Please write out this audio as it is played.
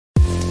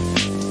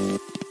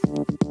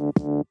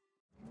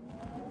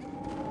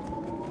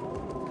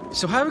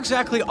So how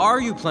exactly are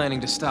you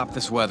planning to stop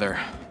this weather?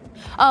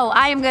 Oh,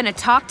 I am gonna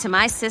talk to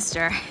my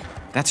sister.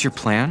 That's your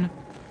plan?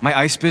 My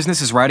ice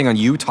business is riding on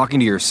you talking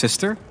to your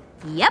sister?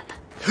 Yep.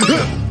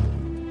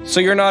 So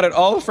you're not at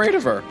all afraid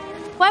of her?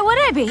 Why would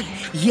I be?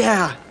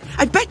 Yeah,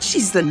 I bet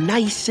she's the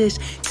nicest,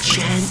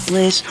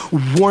 gentlest,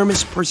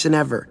 warmest person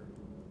ever.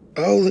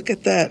 Oh, look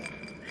at that.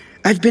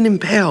 I've been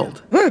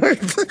impaled.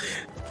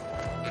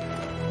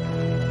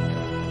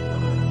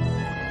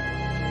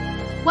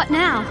 What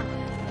now?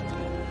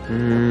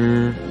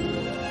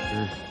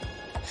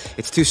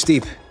 It's too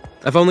steep.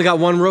 I've only got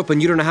one rope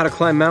and you don't know how to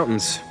climb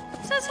mountains.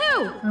 Says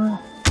who?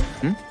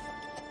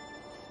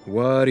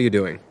 What are you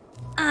doing?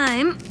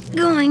 I'm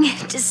going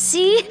to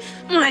see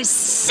my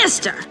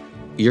sister.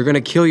 You're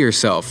gonna kill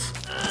yourself.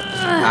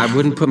 I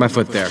wouldn't put my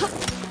foot there.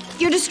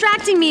 You're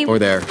distracting me. Or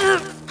there.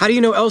 How do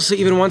you know Elsa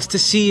even wants to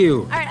see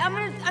you? All right,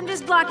 I'm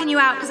just blocking you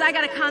out because I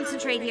gotta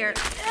concentrate here.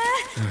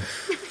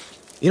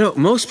 You know,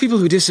 most people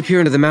who disappear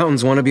into the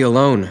mountains want to be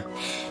alone.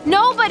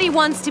 Nobody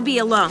wants to be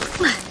alone.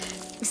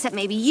 Except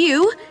maybe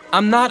you.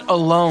 I'm not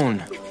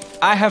alone.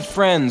 I have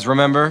friends,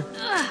 remember?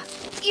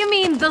 You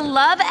mean the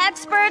love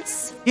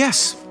experts?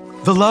 Yes,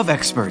 the love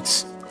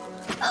experts.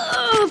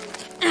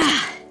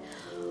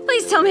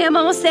 Please tell me I'm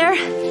almost there.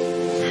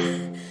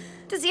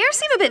 Does the air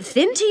seem a bit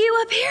thin to you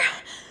up here?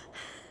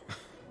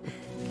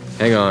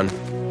 Hang on.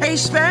 Hey,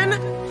 Sven.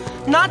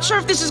 Not sure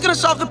if this is gonna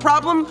solve the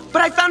problem,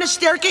 but I found a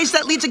staircase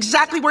that leads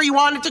exactly where you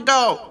wanted to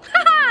go.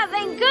 Haha,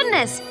 thank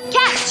goodness.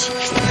 Catch.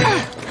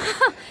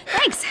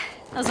 Thanks.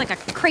 That was like a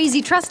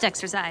crazy trust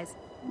exercise.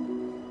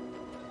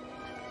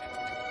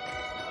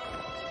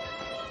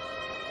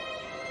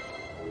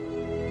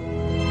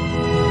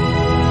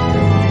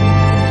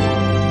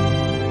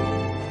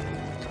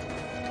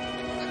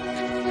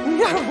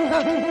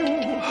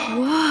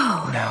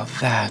 Whoa. Now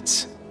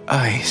that's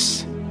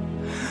ice.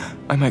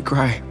 I might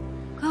cry.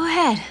 Go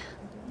ahead.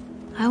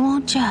 I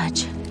won't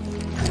judge.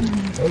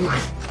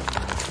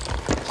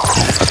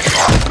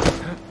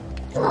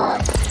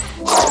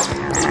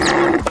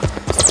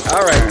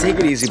 All right, take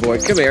it easy, boy.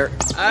 Come here.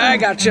 I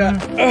gotcha.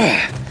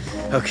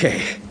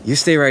 Okay, you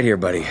stay right here,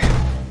 buddy.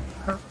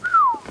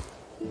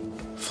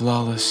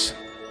 Flawless.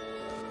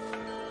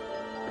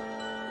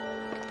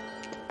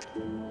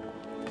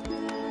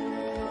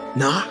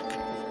 Knock.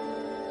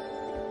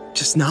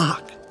 Just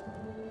knock.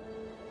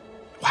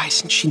 Why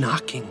isn't she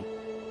knocking?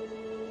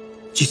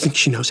 Do you think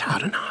she knows how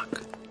to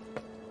knock?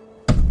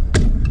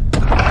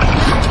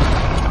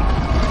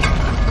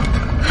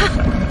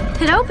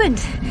 It opened.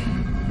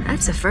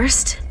 That's a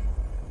first.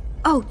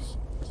 Oh,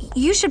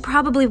 you should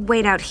probably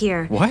wait out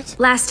here. What?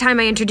 Last time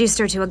I introduced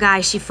her to a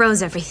guy, she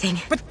froze everything.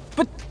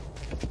 But...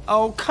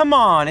 Oh, come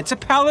on. It's a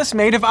palace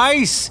made of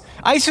ice.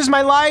 Ice is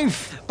my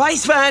life. Bye,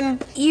 Sven.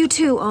 You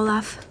too,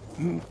 Olaf.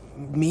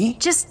 Me?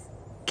 Just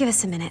give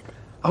us a minute.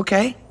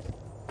 Okay.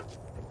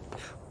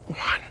 1,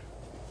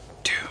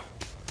 2,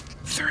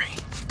 3,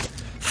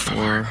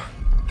 4.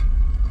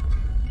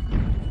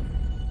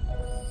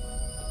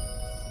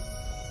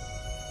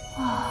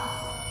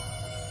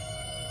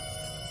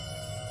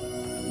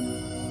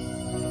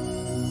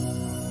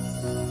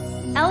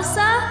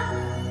 Elsa?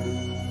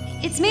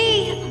 It's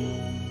me,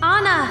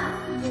 Anna.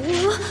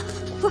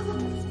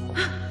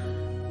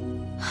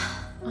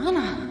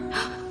 Anna.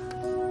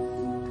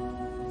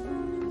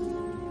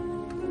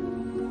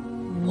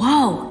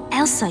 Whoa,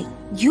 Elsa,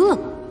 you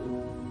look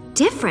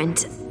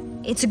different.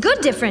 It's a good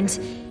different.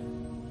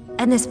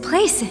 And this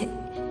place,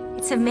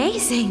 it's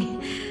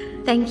amazing.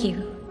 Thank you.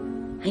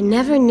 I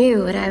never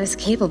knew what I was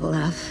capable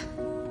of.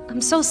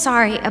 I'm so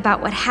sorry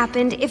about what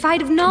happened. If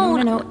I'd have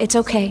known... No, it's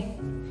okay.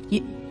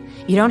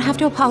 You don't have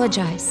to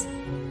apologize.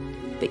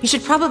 But you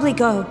should probably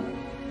go.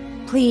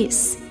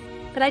 Please.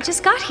 But I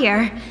just got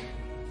here.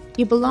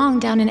 You belong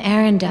down in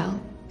Arendelle.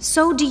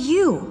 So do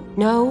you.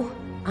 No,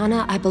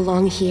 Anna, I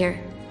belong here.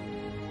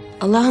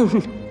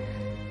 Alone.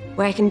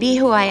 Where I can be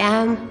who I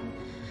am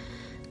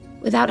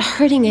without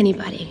hurting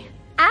anybody.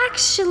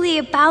 Actually,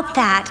 about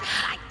that...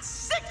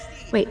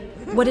 Wait,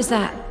 what is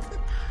that?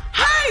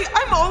 Hi,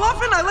 I'm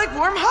Olaf and I like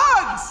warm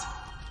hugs.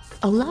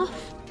 Olaf?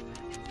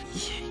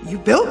 You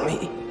built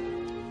me.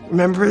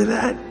 Remember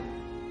that?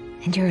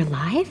 And you're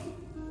alive?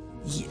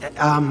 Yeah,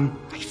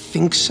 I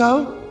think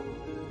so.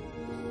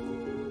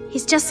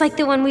 He's just like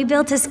the one we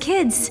built as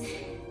kids.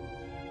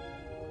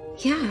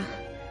 Yeah.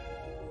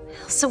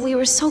 So we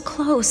were so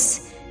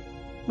close.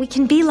 We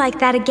can be like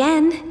that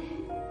again.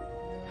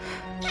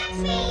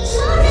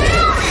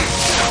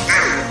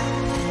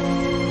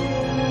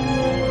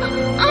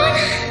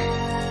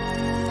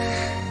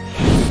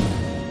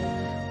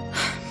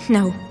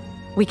 No,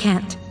 we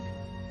can't.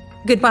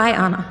 Goodbye,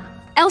 Anna.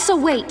 Elsa,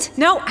 wait.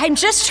 No, I'm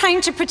just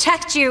trying to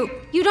protect you.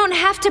 You don't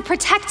have to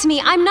protect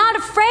me. I'm not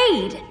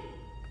afraid.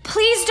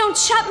 Please don't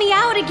shut me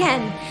out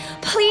again.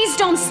 Please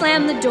don't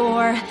slam the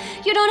door.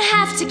 You don't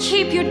have to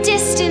keep your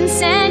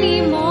distance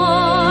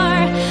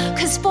anymore.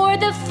 'Cause for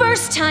the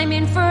first time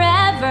in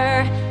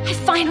forever, I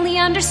finally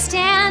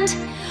understand.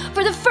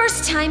 For the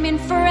first time in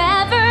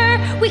forever,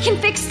 we can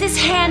fix this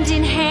hand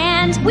in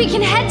hand. We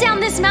can head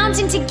down this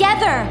mountain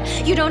together.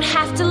 You don't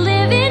have to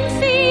live in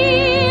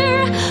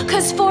fear,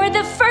 'cause for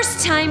the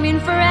first time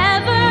in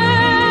forever,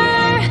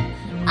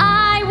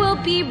 I will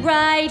be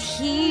right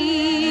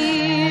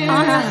here.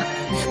 Anna,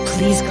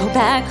 please go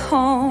back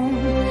home.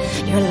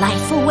 Your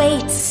life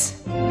awaits.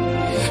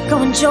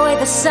 Go enjoy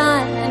the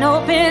sun and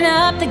open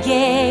up the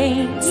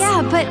gates.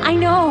 Yeah, but I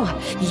know.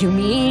 You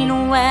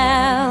mean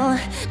well,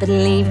 but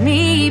leave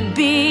me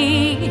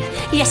be.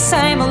 Yes,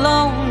 I'm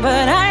alone,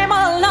 but I'm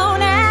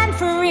alone and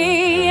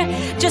free.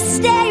 Just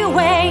stay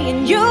away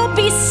and you'll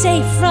be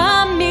safe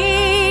from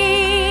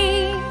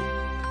me.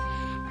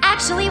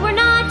 Actually, we're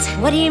not.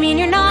 What do you mean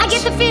you're not? I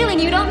get the feeling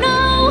you don't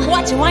know.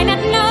 What do I not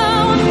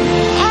know?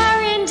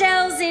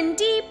 Arendelle's in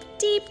deep,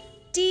 deep,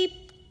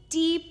 deep,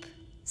 deep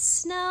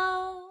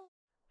snow.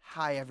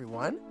 Hi,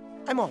 everyone.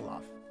 I'm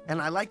Olaf,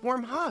 and I like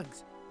warm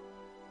hugs.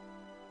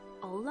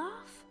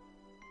 Olaf?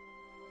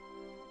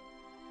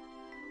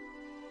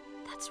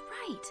 That's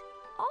right.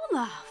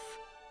 Olaf.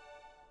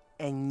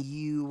 And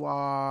you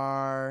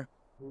are...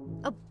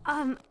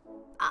 I'm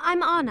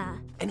Anna.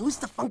 And who's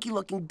the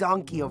funky-looking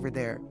donkey over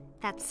there?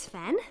 That's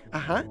Sven.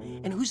 Uh-huh.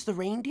 And who's the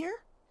reindeer?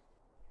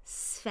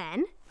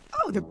 Sven?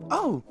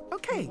 Oh,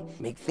 okay.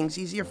 Make things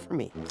easier for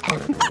me.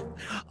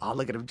 Oh,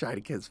 look at him trying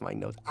to kiss my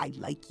nose. I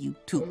like you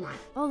too.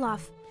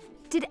 Olaf,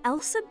 did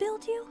Elsa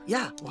build you?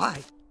 Yeah,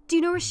 why? Do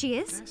you know where she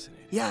is?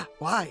 Yeah,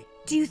 why?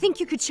 Do you think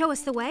you could show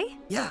us the way?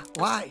 Yeah,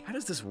 why? How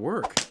does this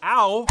work?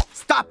 Ow!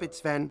 Stop it,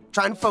 Sven.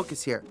 Try and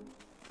focus here.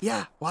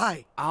 Yeah,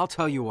 why? I'll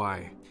tell you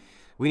why.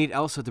 We need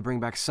Elsa to bring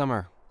back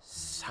summer.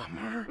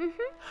 Summer?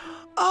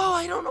 Oh,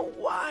 I don't know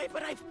why,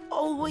 but I've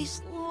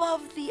always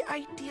loved the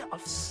idea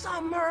of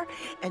summer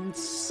and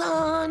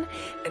sun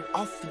and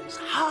all things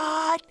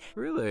hot.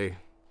 Really?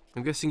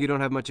 I'm guessing you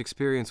don't have much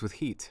experience with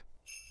heat.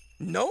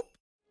 Nope.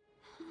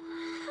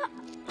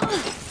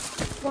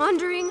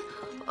 Wandering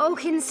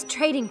Oaken's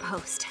trading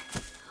post.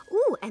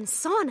 Ooh, and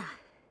sauna.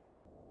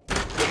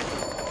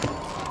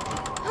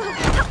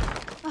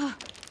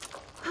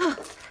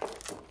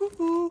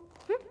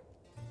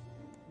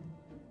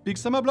 Big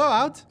summer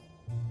blowout.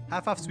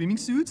 Half-off swimming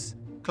suits,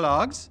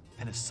 clogs,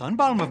 and a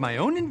sunbalm of my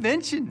own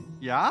invention.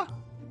 Yeah?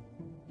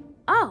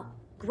 Oh,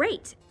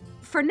 great.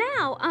 For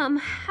now,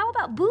 how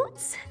about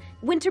boots?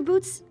 Winter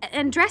boots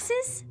and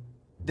dresses?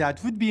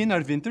 That would be in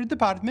our winter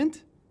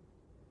department.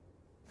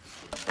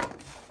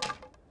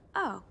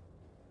 Oh.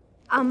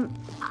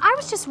 I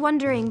was just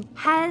wondering,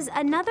 has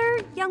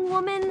another young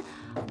woman,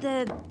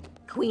 the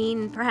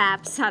queen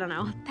perhaps, I don't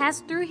know,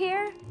 passed through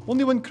here?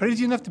 Only one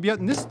crazy enough to be out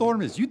in this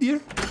storm is you,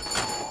 dear.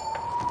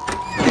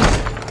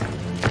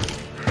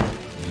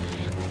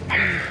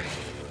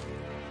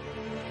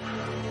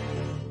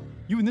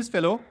 You and this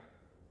fellow.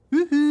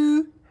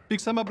 Woohoo! Big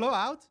summer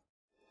blowout.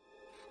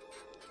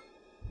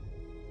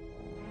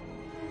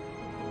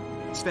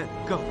 Sven,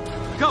 go!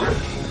 Go!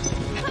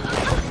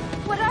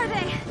 What are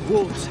they?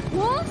 Wolves!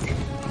 Wolves?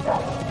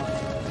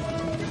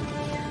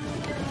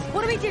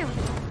 What do we do?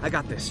 I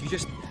got this. You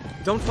just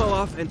don't fall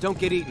off and don't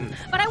get eaten.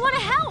 But I want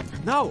to help.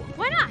 No!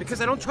 Why not? Because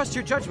I don't trust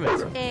your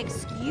judgment.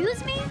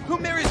 Excuse me? Who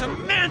marries a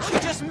man she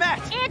just met?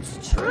 It's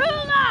true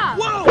love!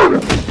 Whoa!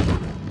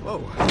 Whoa!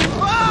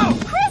 Whoa!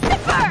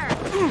 Christopher!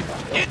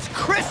 It's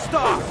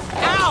Kristoff!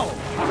 Ow!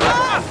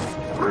 Ah!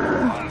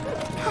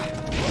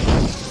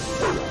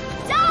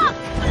 Stop!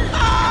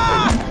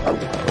 Ah!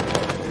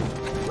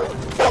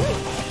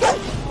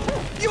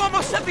 You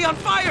almost set me on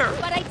fire!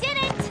 But I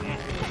didn't!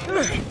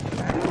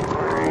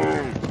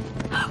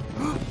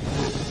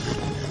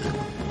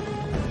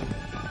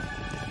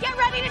 Get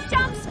ready to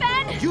jump,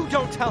 Sven! You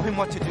don't tell him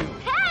what to do.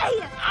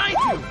 Hey! I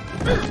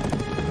do!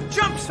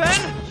 Jump,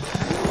 Sven!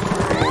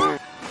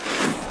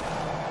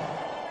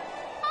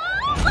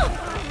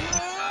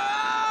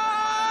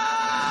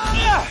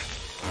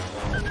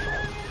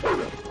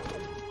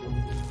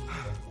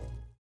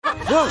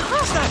 Whoa!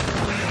 Stop!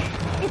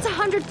 It's a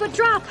 100-foot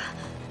drop.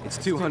 It's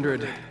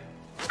 200.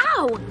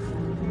 Ow!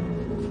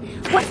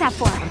 What's that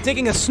for? I'm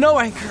digging a snow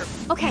anchor.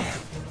 Okay,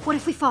 what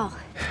if we fall?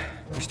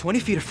 There's 20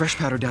 feet of fresh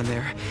powder down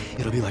there.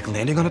 It'll be like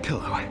landing on a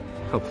pillow.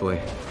 Hopefully.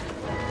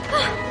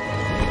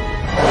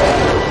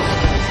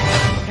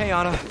 Hey,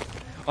 Anna.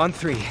 On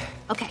 3.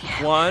 Okay.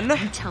 1.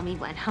 You tell me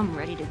when. I'm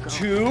ready to go.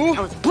 2. I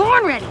was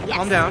born ready, yes!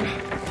 Calm down.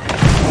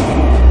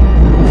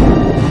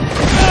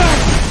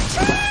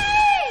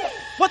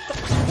 What the?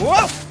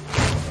 Whoa!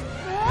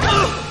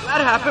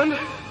 That happened.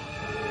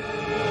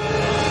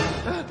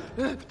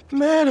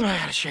 Man, am I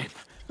out of shape.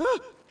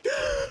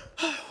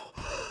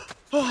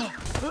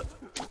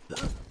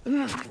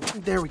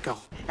 There we go.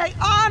 Hey,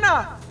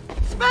 Anna!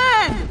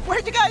 Sven!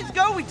 Where'd you guys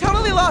go? We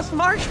totally lost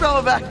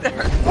Marshmallow back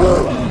there.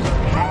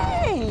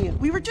 Hey,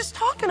 we were just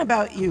talking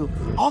about you.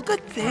 All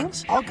good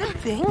things, all good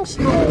things.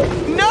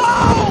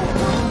 No!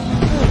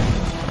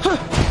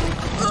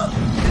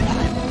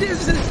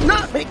 This is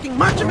not making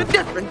much of a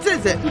difference,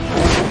 is it?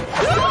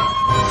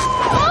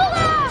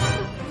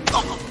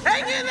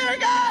 Hang in there,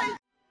 guys!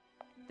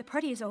 The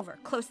party is over.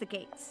 Close the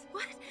gates.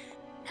 What?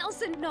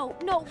 Elsa, no,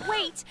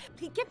 wait.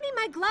 Give me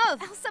my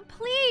glove. Elsa,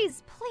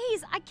 please,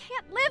 please. I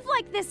can't live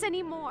like this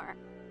anymore.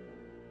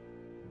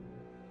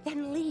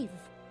 Then leave.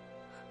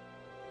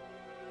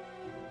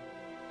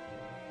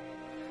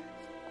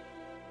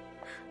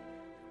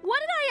 What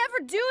did I ever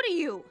do to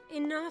you?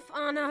 Enough,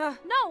 Anna.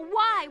 No,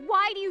 why?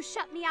 Why do you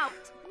shut me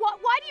out?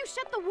 Why do you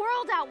shut the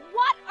world out?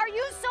 What are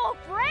you so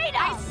afraid of?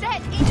 I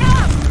said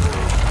enough!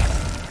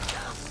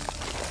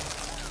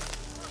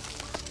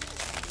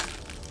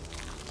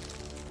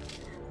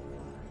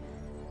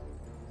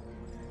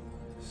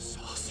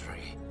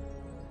 Sorcery.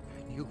 I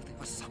knew there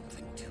was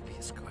something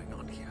dubious going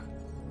on here.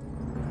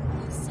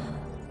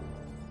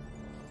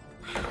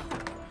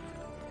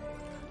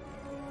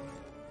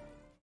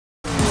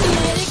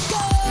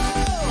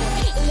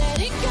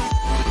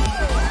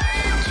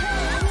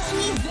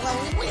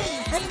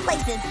 This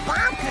place is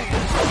bonkers!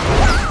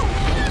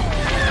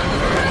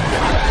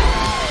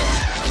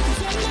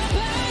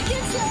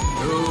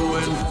 To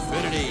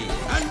infinity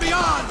and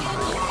beyond!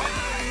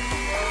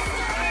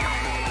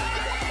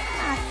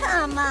 Oh,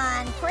 come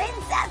on,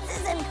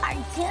 princesses and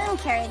cartoon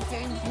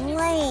characters,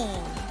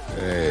 lame.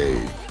 Hey,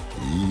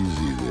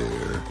 easy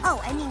there. Oh,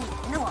 I mean,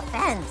 no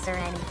offense or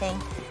anything.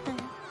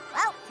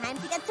 Well, time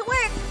to get to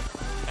work.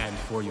 And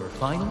for your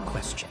final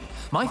question,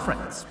 my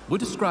friends would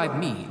describe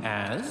me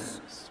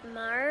as...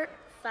 Smart,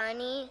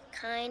 funny,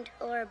 kind,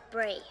 or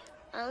brave.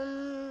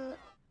 Kind,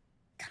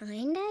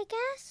 I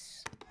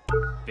guess?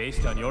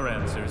 Based on your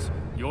answers,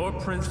 your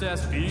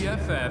princess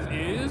BFF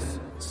is...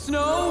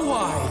 Snow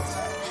White!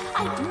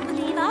 I do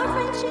believe our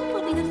friendship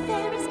will be the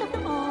fairest of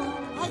them all.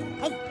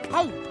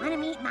 Hey, wanna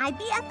meet my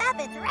BFF?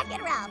 It's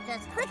Wreck-It Ralph.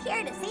 Just click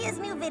here to see his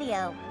new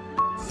video.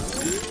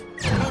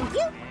 Thank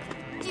you.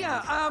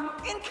 Yeah,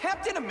 in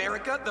Captain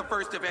America, the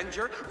first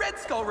Avenger, Red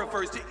Skull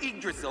refers to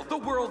Yggdrasil, the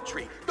World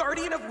Tree,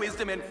 guardian of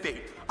wisdom and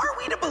fate. Are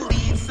we to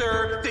believe,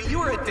 sir, that you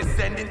are a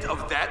descendant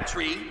of that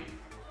tree?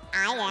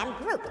 I am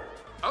Groot.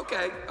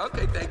 Okay,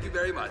 thank you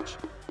very much.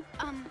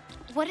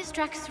 What is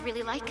Drax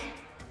really like?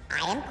 I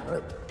am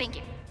Groot. Thank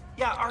you.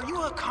 Yeah, are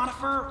you a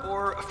conifer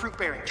or a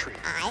fruit-bearing tree?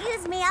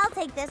 Excuse me, I'll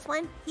take this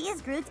one. He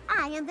is Groot,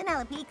 I am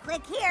Vanellope.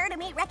 Click here to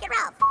meet Wreck-It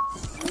Ralph.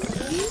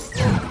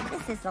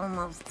 This is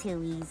almost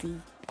too easy.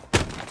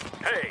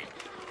 Hey,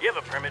 you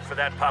have a permit for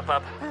that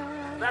pop-up?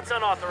 That's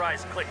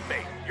unauthorized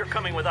clickbait. You're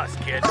coming with us,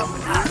 kid.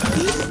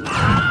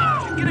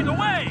 You're getting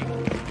away!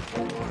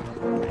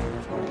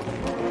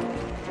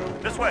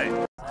 This way.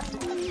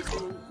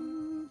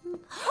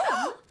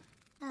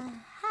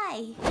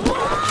 Hi.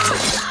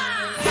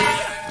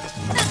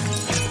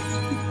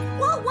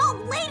 Whoa,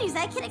 ladies,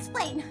 I can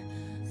explain.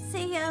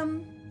 See,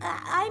 I'm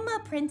a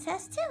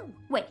princess too.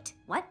 Wait,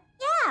 what?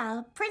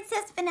 Yeah,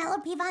 Princess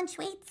Vanellope von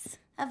Schweetz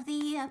of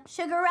the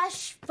Sugar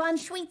Rush von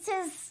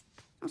Schweetzes.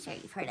 I'm sure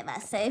you've heard of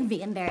us, so it'd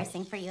be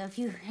embarrassing for you if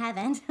you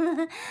haven't.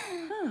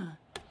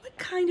 What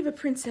kind of a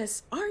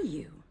princess are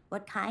you?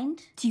 What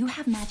kind? Do you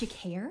have magic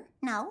hair?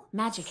 No.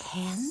 Magic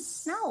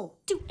hands? No.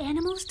 Do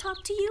animals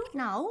talk to you?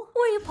 No.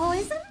 Were you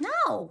poisoned?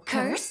 No.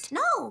 Cursed?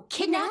 No.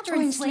 Kidnapped or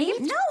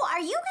enslaved? No. Are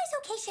you guys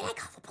okay? Should I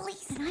call the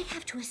police? Then I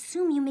have to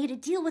assume you made a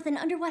deal with an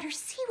underwater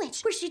sea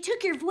witch where she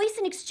took your voice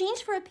in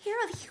exchange for a pair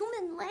of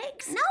human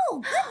legs? No.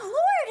 Good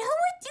Lord, who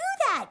would do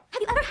that?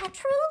 Have you ever had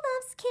true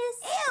love's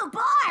kiss? Ew,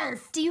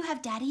 barf. Do you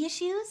have daddy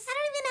issues? I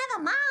don't even have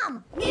a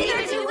mom.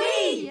 Neither do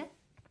we.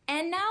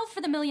 And now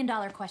for the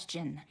million-dollar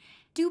question.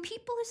 Do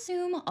people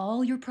assume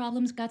all your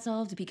problems got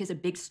solved because a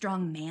big,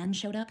 strong man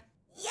showed up?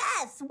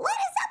 Yes. What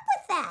is up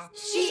with that?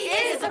 She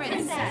is a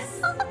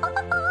princess.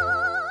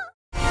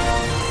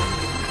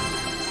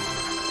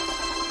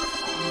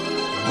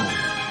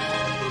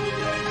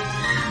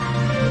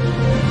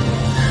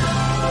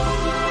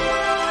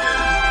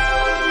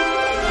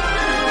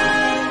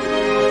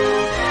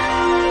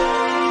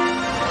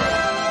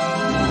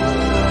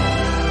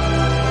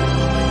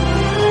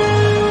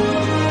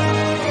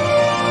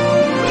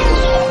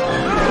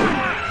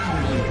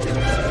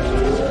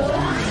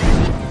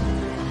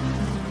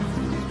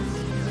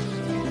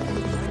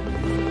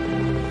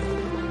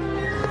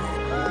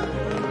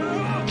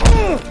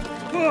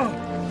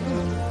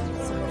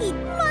 Sweet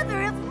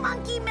mother of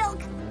monkey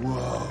milk.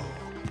 Whoa.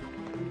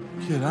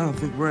 Kid, I don't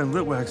think we're in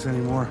Litwax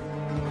anymore.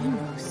 We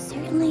most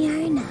certainly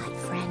are not,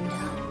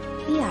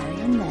 friendo. We are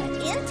in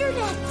the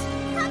internet.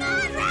 Come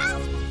on,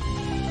 Ralph!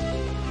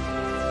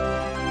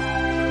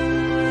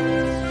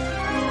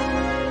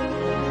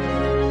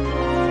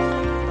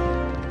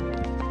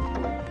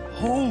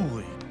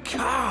 Holy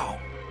cow!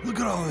 Look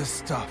at all this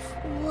stuff.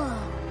 Whoa.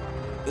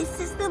 This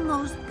is the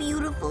most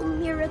beautiful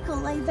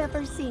miracle I've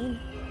ever seen.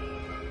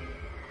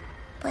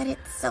 But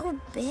it's so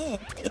big.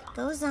 It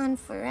goes on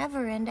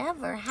forever and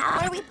ever.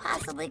 How are we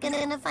possibly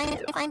gonna find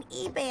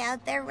eBay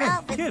out there,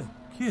 Ralph? Hey,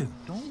 kid,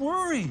 don't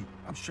worry.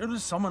 I'm sure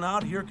there's someone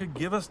out here could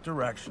give us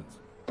directions.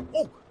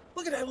 Oh,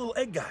 look at that little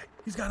egg guy.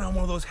 He's got on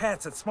one of those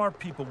hats that smart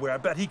people wear. I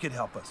bet he could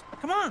help us.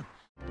 Come on.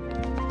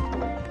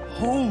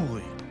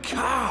 Holy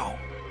cow!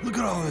 Look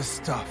at all this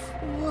stuff.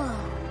 Whoa.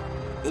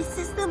 This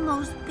is the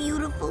most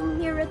beautiful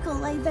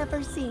miracle I've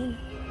ever seen.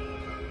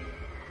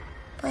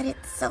 But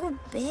it's so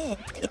big.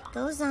 It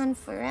goes on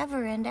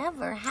forever and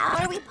ever.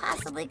 How are we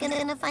possibly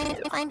gonna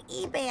find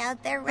eBay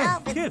out there,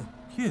 Ralph? Hey,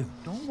 kid,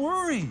 don't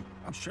worry.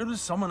 I'm sure there's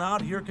someone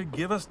out here could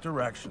give us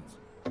directions.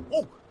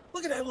 Oh,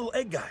 look at that little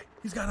egg guy.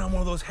 He's got on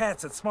one of those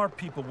hats that smart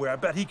people wear. I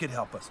bet he could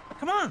help us.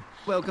 Come on.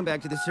 Welcome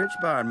back to the search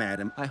bar,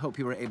 madam. I hope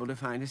you were able to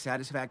find a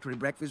satisfactory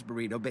breakfast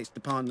burrito based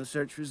upon the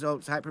search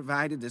results I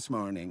provided this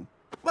morning.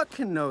 What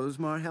can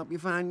Knowsmore help you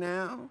find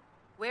now?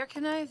 Where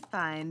can I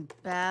find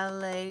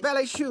ballet...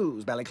 Ballet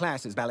shoes, ballet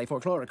classes, ballet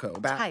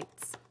folklorico,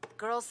 tights.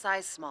 Girl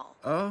size small.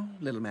 Oh,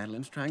 little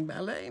Madeline's trying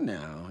ballet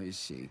now, is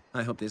she?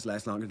 I hope this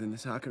lasts longer than the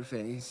soccer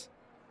phase.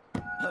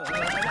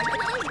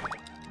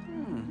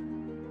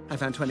 I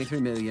found 23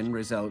 million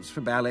results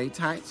for ballet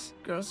tights,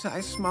 girl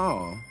size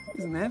small.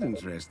 Isn't that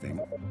interesting?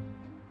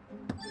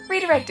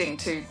 Redirecting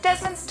to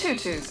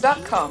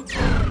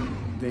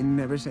DesmondsTutus.com. They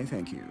never say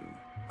thank you.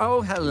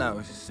 Oh,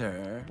 hello,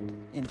 sir.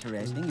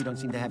 Interesting. You don't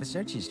seem to have a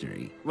search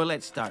history. Well,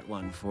 let's start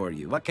one for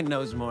you. What can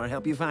Knowsmore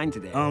help you find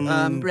today?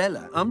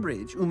 Umbrella,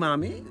 Umbrage,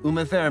 Umami,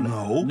 Uma Thurman.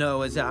 No.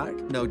 Noah's Ark,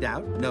 No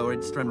Doubt,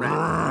 Nordstrom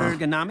Rack,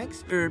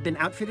 Ergonomics, Urban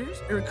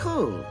Outfitters,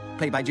 Cool.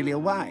 Played by Julia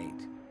White.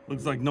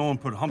 Looks like no one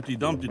put Humpty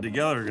Dumpty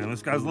together again.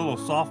 This guy's a little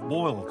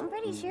soft-boiled. I'm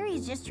pretty sure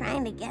he's just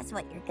trying to guess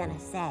what you're gonna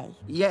say.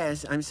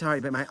 Yes, I'm sorry,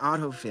 but my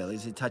autofill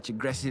is a touch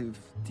aggressive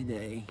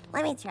today.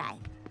 Let me try.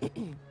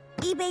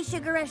 eBay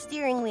Sugar Rush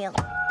steering wheel.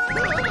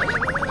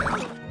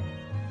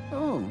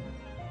 Oh,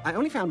 I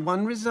only found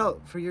one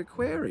result for your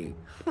query.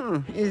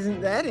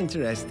 Isn't that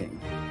interesting?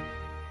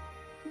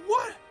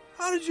 What?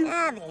 How did you...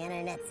 The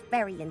internet's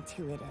very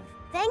intuitive.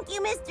 Thank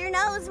you, Mr.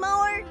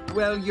 Knowsmore.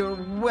 Well, you're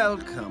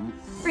welcome.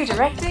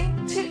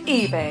 Redirecting to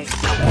eBay.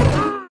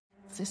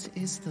 This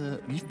is the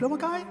leaf blower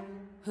guy?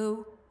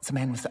 Who? The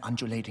man with the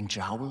undulating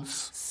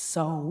jowls.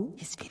 So?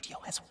 His video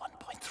has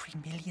 1.3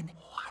 million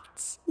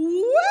watts.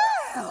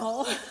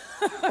 Well!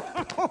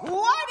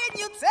 Why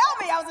didn't you tell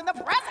me I was in the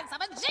presence of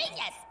a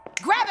genius?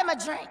 Grab him a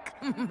drink.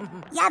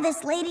 Yeah,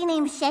 this lady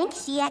named Shank,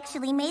 she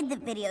actually made the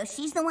video.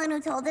 She's the one who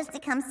told us to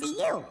come see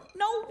you.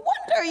 No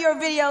wonder your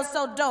video's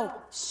so dope.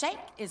 Shank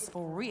is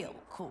for real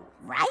cool.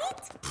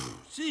 Right?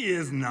 She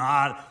is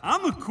not.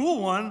 I'm the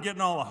cool one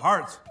getting all the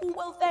hearts.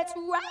 Well, that's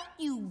right,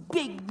 you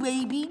big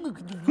baby.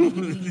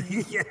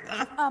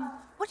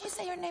 What'd you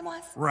say your name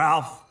was?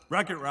 Ralph.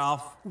 Wreck-It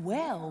Ralph.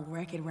 Well,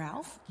 Wreck-It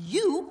Ralph,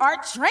 you are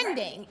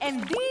trending,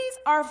 and these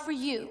are for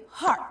you.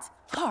 Heart,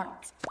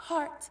 heart,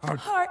 heart, heart,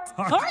 heart,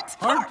 heart,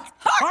 heart,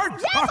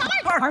 heart,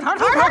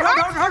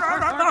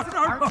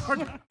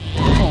 heart.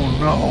 Oh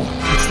no,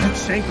 it's that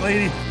Shank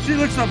lady. She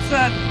looks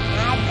upset.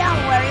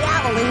 Don't worry,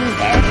 I'll lose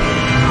her.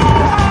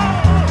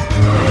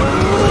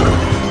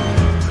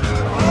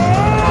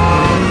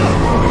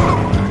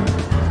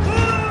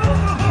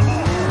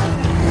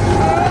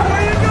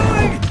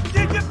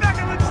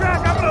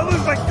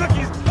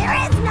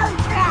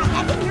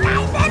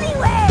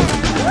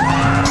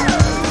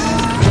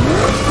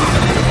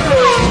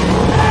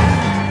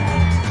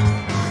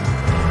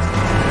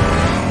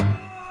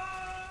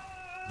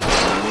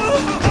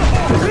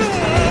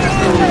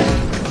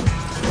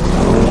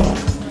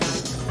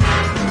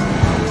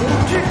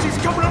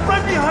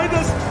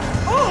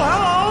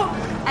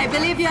 I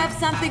believe you have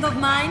something of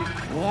mine.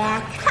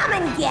 Yeah, come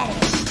and get it.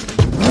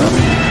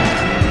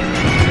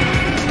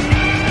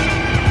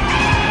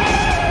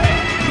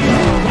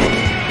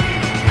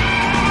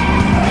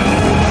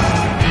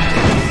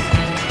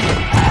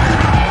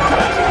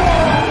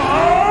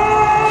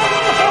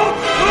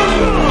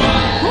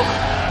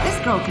 This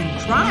girl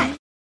can drive.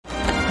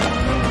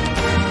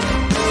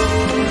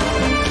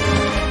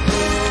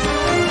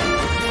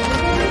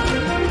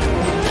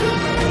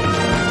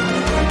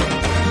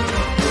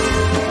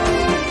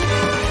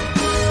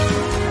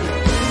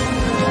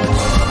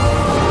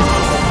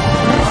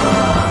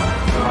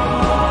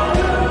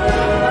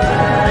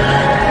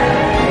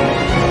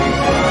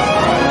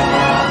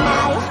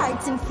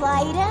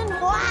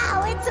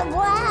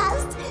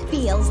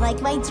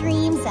 Like my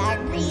dreams are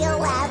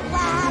real at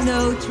last.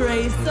 No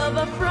trace of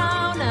a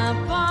frown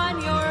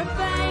upon your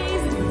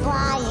face.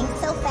 Flying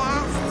so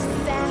fast,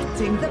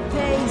 Setting the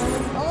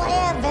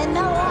pace. living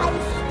the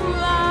life,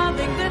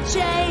 Loving the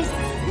chase.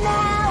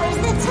 now is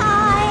the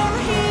time.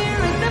 Here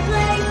is the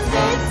place.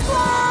 It's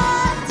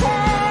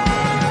water.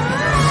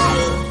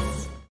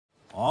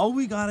 All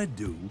we gotta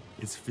do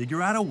is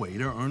figure out a way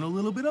to earn a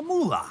little bit of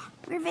moolah.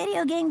 We're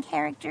video game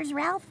characters,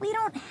 Ralph. We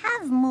don't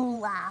have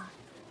moolah.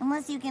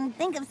 Unless you can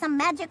think of some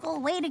magical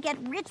way to get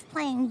rich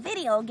playing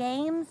video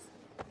games.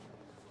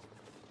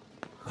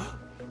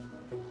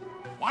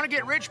 Want to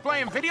get rich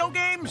playing video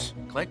games?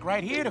 Click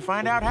right here to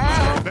find out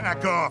how.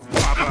 Back off,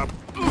 pop-up.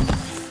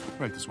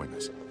 Right this way,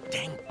 miss.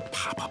 Dang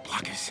pop-up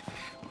blockers.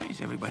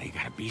 Why's everybody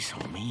gotta be so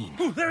mean?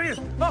 Ooh, there he is.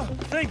 Oh,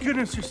 thank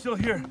goodness you're still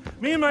here.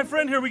 Me and my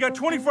friend here, we got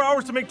 24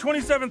 hours to make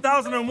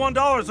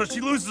 $27,001 so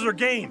she loses her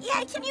game.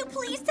 Yeah, can you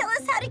please tell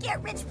us how to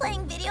get rich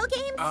playing video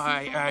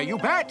games? You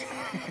bet.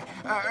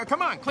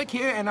 Come on, click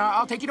here and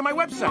I'll take you to my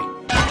website.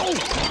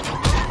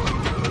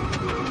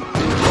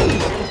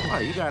 Oh,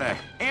 you gotta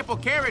ample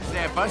carriage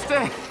there,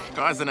 Buster.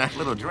 Causing a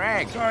little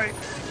drag. Sorry.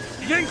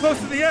 You're getting close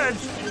to the edge.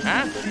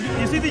 Huh?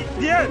 You see the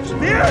edge?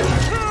 The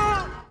edge!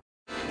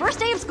 First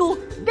day of school,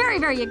 very,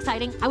 very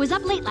exciting. I was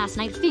up late last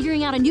night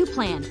figuring out a new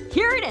plan.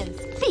 Here it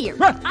is. Fear.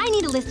 I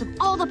need a list of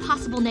all the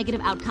possible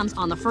negative outcomes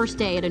on the first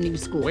day at a new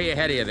school. Way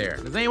ahead of you there.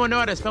 Does anyone know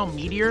how to spell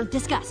meteor?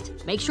 Disgust.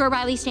 Make sure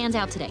Riley stands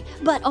out today,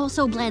 but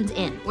also blends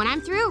in. When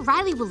I'm through,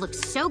 Riley will look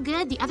so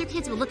good, the other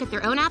kids will look at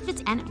their own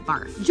outfits and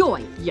barf.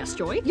 Joy. Yes,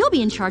 Joy. You'll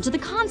be in charge of the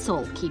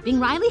console, keeping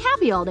Riley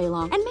happy all day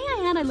long. And may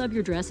I add, I love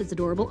your dress. It's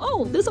adorable.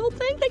 Oh, this old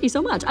thing? Thank you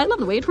so much. I love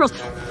the way it twirls.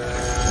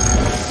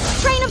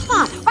 Train of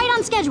thought. Right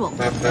on schedule.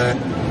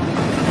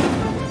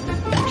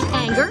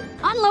 Anger.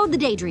 Unload the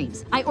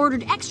daydreams. I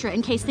ordered extra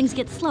in case things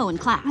get slow in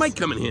class. Might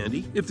come in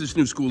handy if this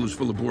new school is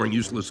full of boring,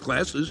 useless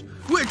classes,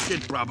 which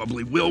it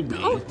probably will be.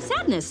 Oh,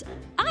 sadness.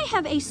 I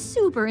have a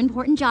super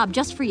important job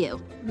just for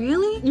you.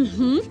 Really?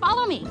 Mm-hmm.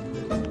 Follow me.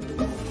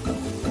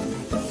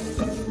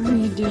 What are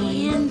you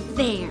doing? And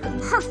there.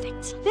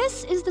 Perfect.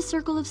 This is the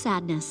circle of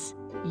sadness.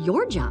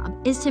 Your job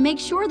is to make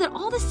sure that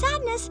all the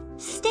sadness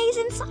stays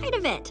inside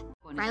of it.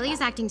 Riley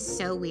is acting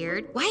so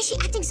weird. Why is she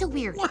acting so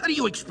weird? What do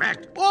you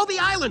expect? All the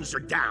islands are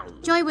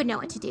down. Joy would know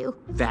what to do.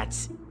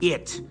 That's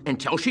it.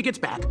 Until she gets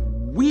back,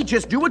 we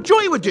just do what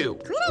Joy would do.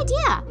 Great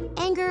idea.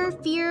 Anger,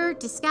 fear,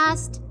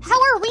 disgust.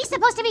 How are we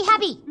supposed to be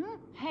happy?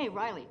 Hey,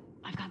 Riley,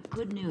 I've got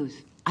good news.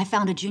 I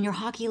found a junior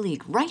hockey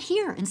league right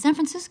here in San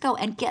Francisco,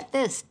 and get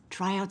this,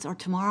 tryouts are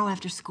tomorrow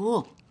after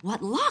school.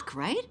 What luck,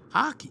 right?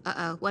 Hockey?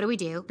 Uh-oh, what do we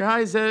do?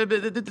 Guys, here,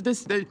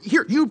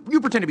 you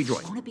pretend to be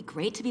Joy. Won't it be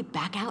great to be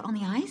back out on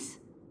the ice?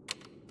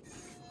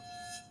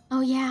 Oh,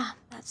 yeah,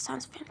 that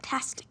sounds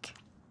fantastic.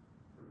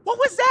 What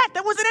was that?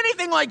 That wasn't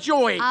anything like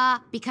Joy.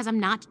 Because I'm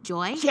not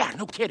Joy? Yeah,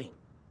 no kidding.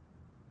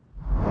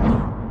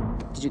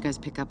 Did you guys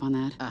pick up on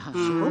that?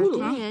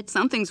 Sure did.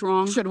 Something's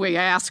wrong. Should we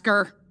ask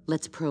her?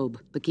 Let's probe,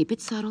 but keep it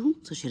subtle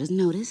so she doesn't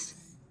notice.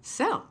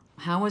 So,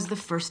 how was the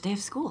first day of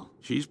school?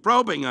 She's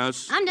probing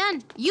us. I'm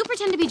done. You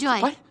pretend to be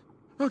Joy. What?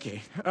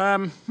 Okay,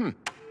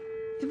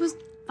 It was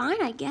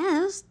fine, I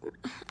guess.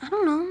 I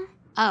don't know.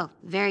 Oh,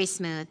 very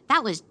smooth.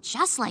 That was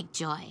just like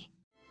Joy.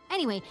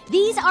 Anyway,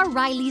 these are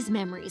Riley's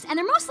memories, and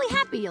they're mostly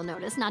happy, you'll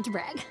notice, not to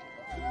brag.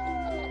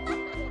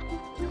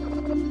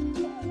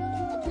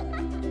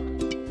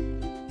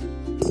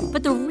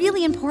 But the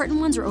really important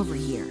ones are over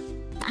here.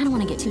 I don't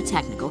want to get too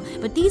technical,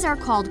 but these are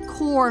called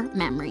core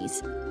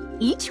memories.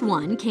 Each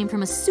one came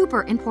from a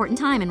super important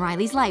time in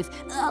Riley's life.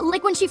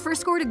 Like when she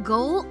first scored a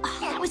goal. Oh,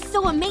 that was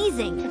so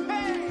amazing.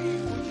 Hey,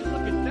 would you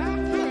look at that?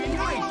 Very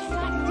nice.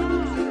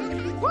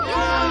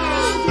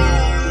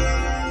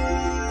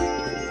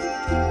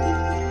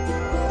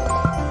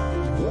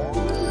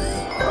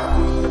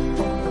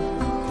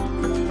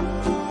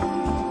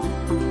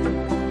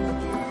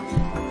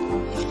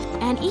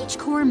 And each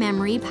core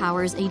memory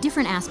powers a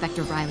different aspect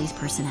of Riley's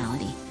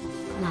personality.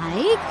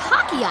 Like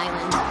Hockey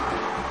Island.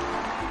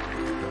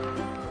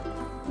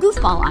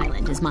 Goofball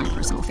Island is my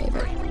personal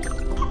favorite.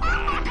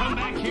 Come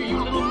back here, you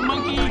little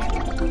monkey!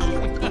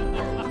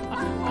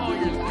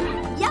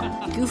 Yep,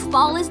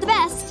 Goofball is the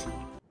best.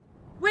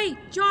 Wait,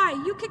 Joy,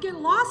 you could get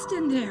lost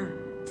in there.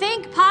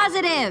 Think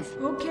positive.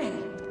 Okay,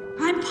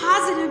 I'm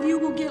positive you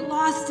will get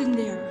lost in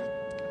there.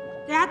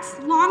 That's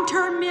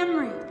long-term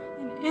memory,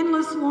 an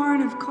endless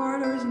warren of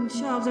corridors and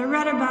shelves. I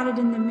read about it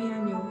in the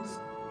manuals.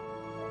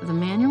 The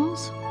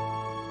manuals?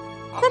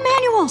 The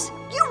manuals!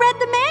 You read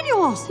the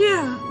manuals!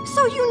 Yeah.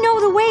 So you know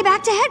the way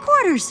back to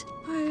headquarters!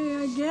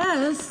 I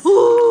guess.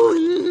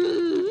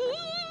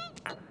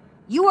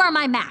 You are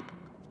my map.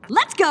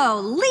 Let's go!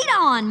 Lead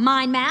on,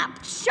 mind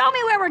map! Show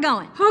me where we're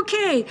going!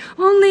 Okay,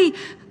 only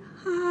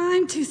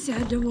I'm too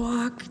sad to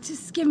walk.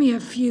 Just give me a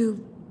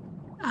few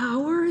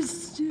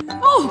hours.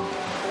 Oh!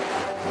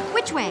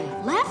 Which way?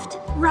 Left?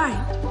 Right.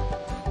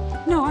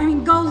 No, I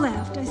mean go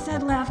left. I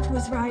said left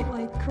was right,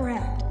 like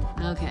correct.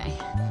 Okay.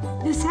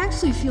 This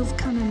actually feels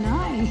kind of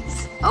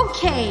nice.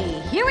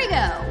 Okay, here we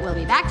go. We'll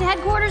be back to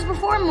headquarters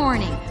before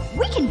morning.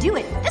 We can do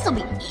it. This'll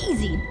be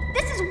easy.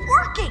 This is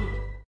working.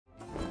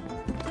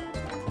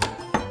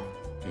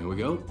 Here we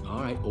go.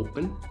 All right,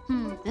 open.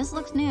 This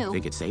looks new.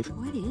 Think it's safe?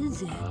 What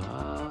is it?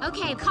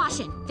 Okay,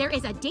 caution. There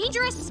is a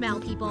dangerous smell,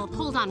 people.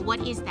 Hold on, what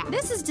is that?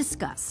 This is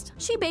disgust.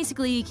 She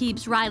basically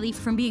keeps Riley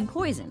from being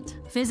poisoned,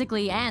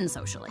 physically and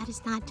socially. That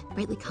is not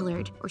brightly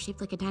colored or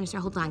shaped like a dinosaur.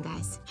 Hold on,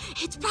 guys.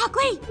 It's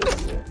broccoli!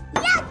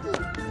 Yucky!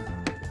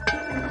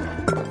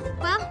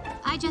 Well,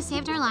 I just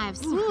saved our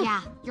lives.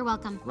 Yeah, you're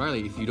welcome.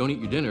 Riley, if you don't eat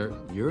your dinner,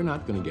 you're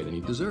not going to get any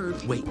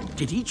dessert. Wait,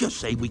 did he just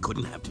say we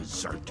couldn't have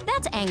dessert?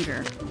 That's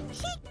anger.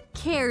 He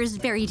cares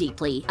very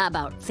deeply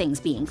about things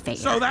being fair.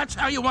 So that's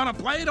how you want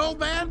to play it, old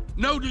man?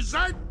 No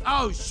dessert?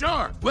 Oh,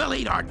 sure. We'll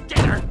eat our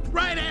dinner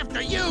right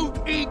after you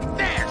eat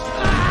this.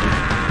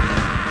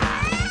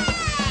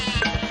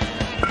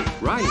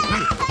 Right,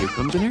 here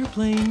comes an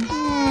airplane.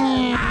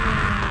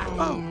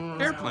 Oh,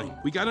 airplane.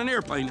 We got an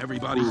airplane,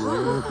 everybody.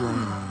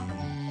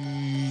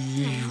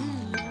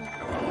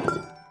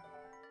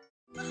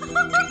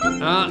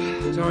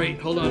 Sorry,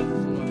 hold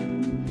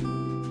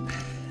on.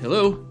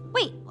 Hello?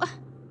 Wait.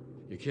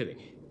 You're kidding.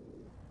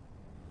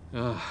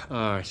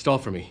 Stall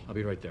for me. I'll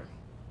be right there.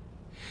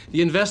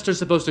 The investor's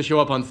supposed to show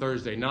up on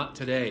Thursday, not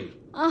today.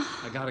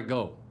 I gotta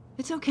go.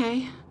 It's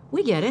okay.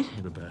 We get it.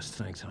 You're the best.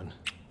 Thanks, hon.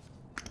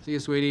 See you,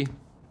 sweetie.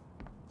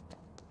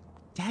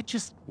 Dad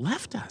just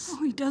left us.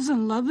 Oh, he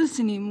doesn't love us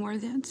anymore.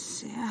 That's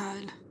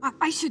sad.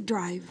 I should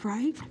drive,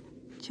 right?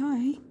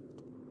 Joy,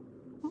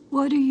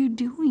 what are you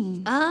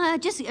doing?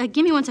 Just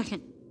give me 1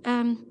 second.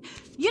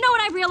 You know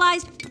what I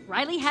realized?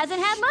 Riley hasn't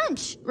had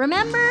lunch.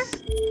 Remember?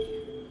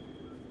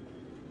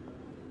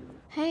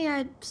 Hey,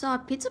 I saw a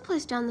pizza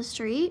place down the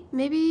street.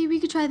 Maybe we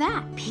could try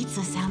that.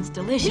 Pizza sounds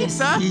delicious.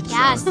 Pizza?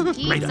 Yes,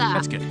 pizza. Right on.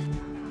 That's good.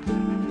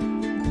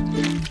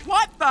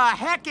 What the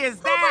heck is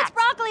Who that? puts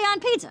broccoli on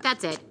pizza?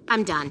 That's it.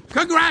 I'm done.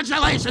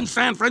 Congratulations,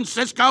 San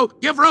Francisco.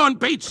 You've ruined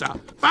pizza.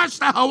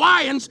 First the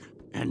Hawaiians,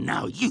 and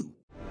now you.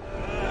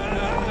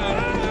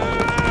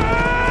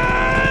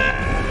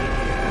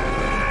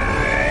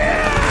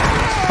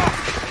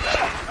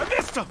 I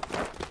missed him!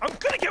 I'm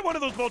gonna get one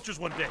of those vultures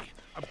one day.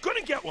 I'm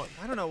gonna get one.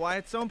 I don't know why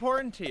it's so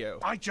important to you.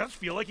 I just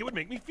feel like it would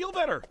make me feel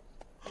better.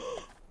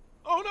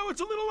 Oh no,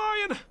 it's a little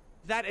lion.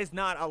 That is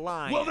not a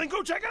lion. Well, then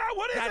go check it out.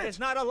 What is it? That is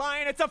not a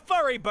lion. It's a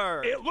furry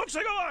bird. It looks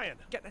like a lion.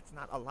 That's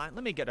not a lion.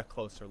 Let me get a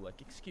closer look.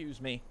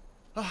 Excuse me.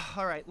 Oh,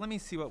 all right, let me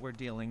see what we're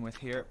dealing with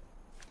here.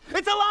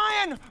 It's a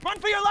lion! Run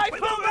for your life!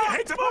 Wait, Timon, wait.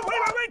 It's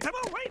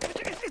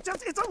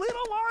a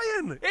little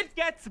lion. It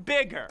gets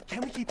bigger.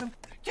 Can we keep him?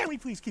 Can we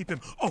please keep him?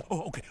 Oh,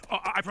 okay.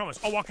 I promise.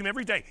 I'll walk him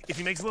every day. If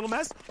he makes a little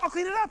mess, I'll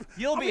clean it up.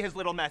 You'll be his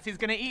little mess. He's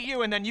gonna eat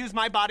you and then use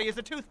my body as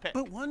a toothpick.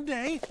 But one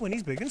day, when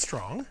he's big and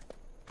strong,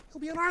 he'll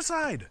be on our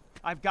side.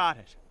 I've got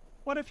it.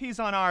 What if he's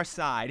on our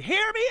side?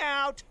 Hear me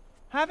out!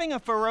 Having a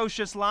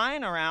ferocious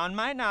lion around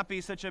might not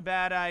be such a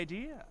bad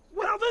idea.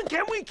 Well, then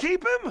can we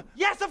keep him?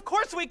 Yes, of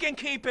course we can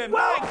keep him!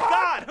 Well, my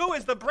God, who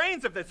is the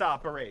brains of this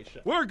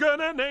operation? We're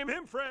gonna name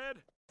him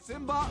Fred.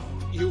 Simba,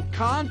 you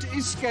can't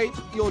escape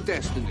your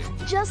destiny.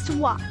 Just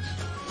watch.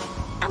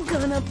 I'm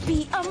gonna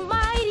be a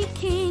mighty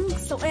king,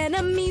 so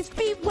enemies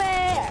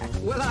beware.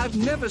 Well, I've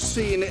never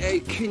seen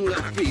a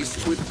kinglet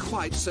beast with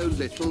quite so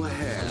little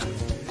hair.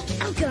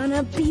 I'm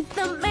gonna be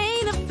the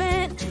main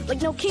event,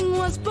 like no king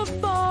was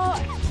before.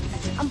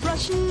 I'm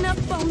brushing up,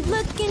 I'm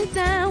looking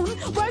down,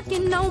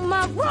 working on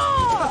my roar.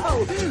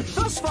 Oh,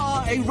 thus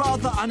far a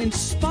rather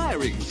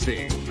uninspiring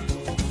thing.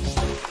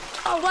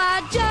 Oh,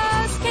 I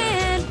just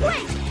can't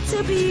wait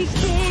to be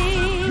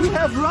king. We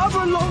have rather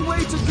a long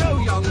way to go,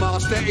 young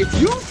master, if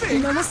you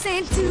think... No one's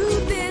saying do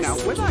this. Now,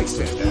 when I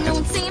said that... No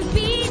one's saying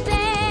be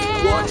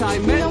there. What I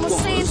meant No one's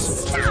was... saying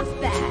stop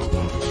that.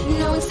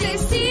 No one's saying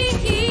see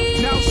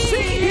here. Now,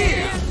 see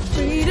here.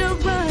 Free to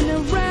run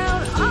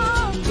around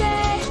all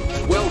day.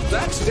 Well,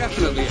 that's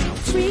definitely out.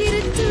 Free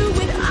to do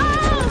it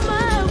all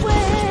my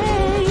way.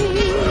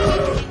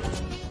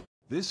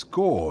 This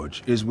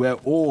gorge is where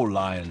all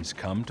lions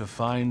come to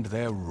find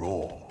their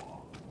roar.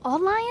 All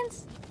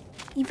lions?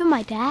 Even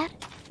my dad?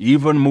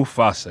 Even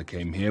Mufasa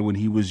came here when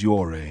he was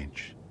your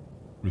age.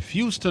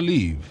 Refused to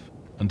leave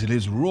until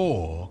his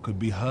roar could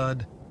be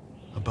heard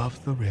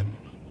above the rim.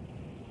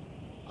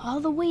 All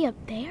the way up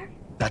there?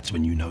 That's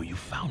when you know you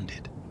found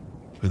it.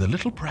 With a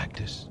little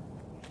practice,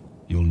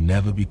 you'll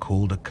never be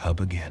called a cub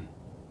again.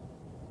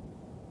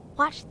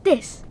 Watch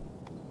this.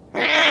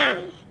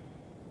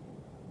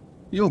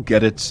 You'll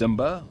get it,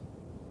 Simba.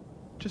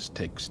 Just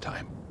takes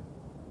time.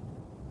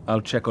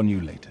 I'll check on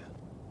you later.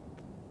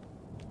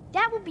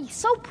 Dad will be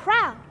so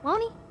proud,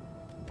 won't he?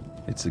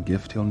 It's a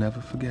gift he'll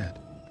never forget.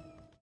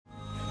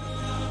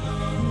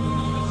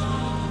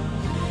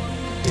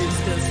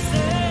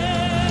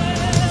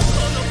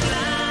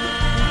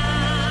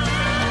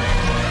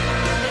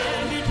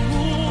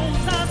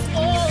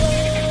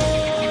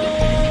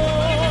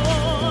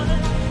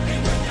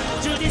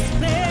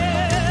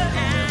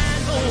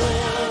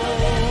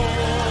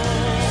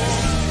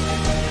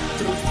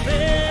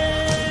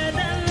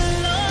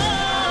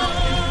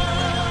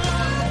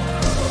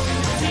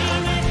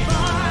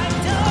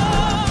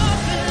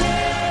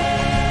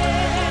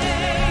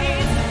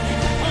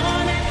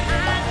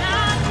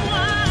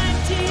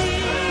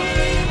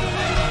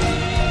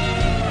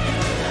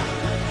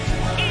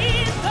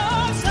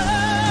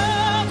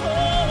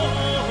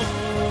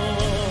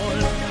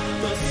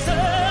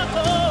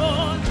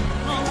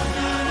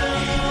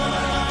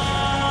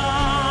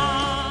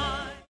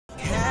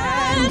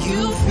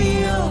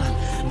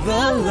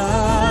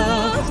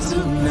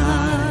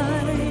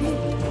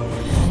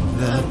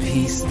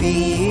 peace the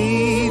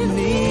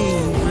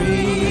evening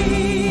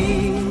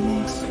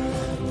brings.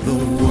 The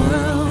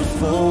world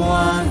for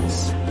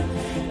once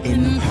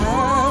in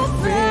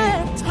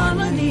perfect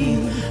harmony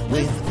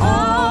with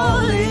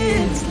all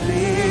its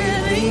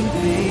living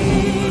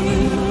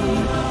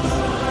things.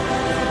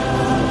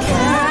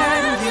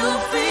 Can you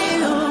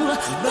feel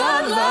the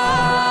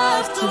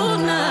love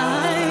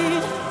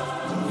tonight?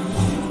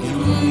 You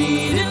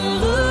needn't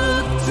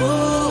look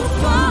too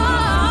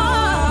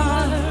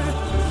far.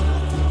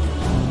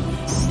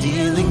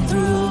 Stealing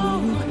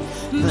through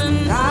the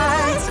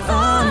night's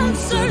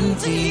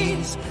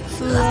uncertainties,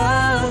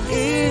 love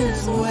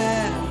is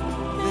where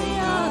they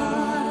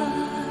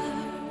are.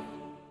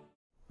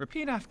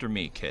 Repeat after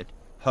me, kid.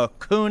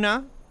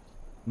 Hakuna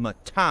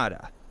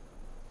Matata.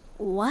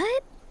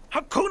 What?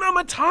 Hakuna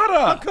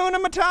Matata!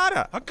 Hakuna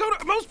Matata!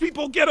 Hakuna. Most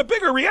people get a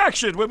bigger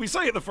reaction when we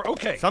say it.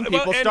 Okay. Some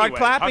people start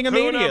clapping Hakuna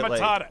immediately.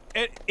 Matata.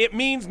 It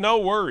means no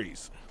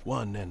worries.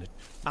 One and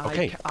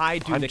okay. I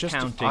do the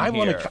counting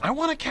here. I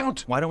want to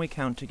count. Why don't we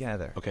count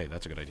together? Okay,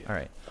 that's a good idea. All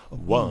right.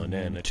 1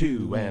 and a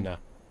 2 and a...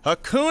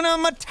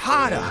 Hakuna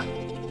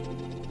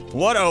Matata!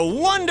 What a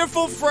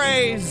wonderful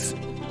phrase!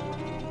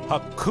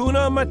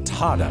 Hakuna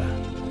Matata.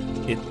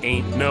 It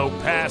ain't no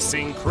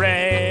passing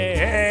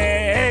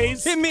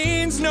craze. It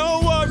means no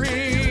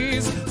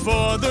worries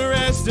for the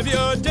rest of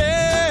your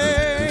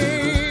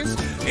days.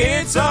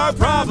 It's our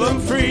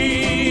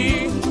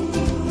problem-free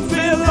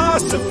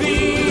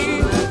philosophy.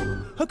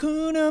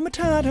 Hakuna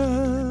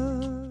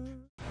Matata.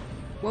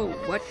 Whoa,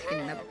 what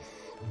in the...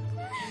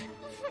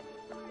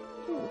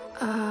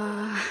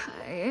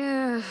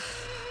 Yeah,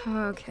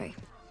 okay.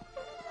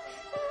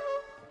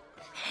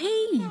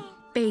 Hey,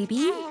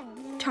 baby,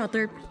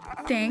 toddler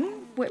thing,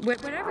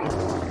 whatever.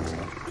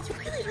 It's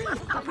really late.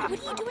 What are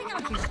you doing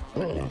out here?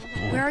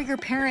 Where are your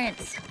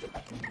parents?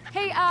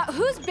 Hey,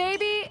 who's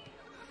baby?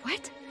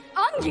 What?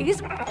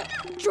 Undies?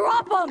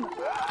 Drop them!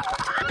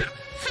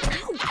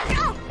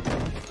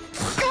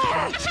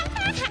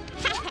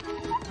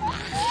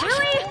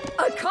 Really?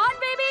 A cod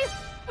baby?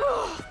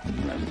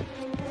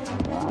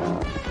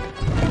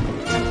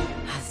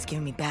 This is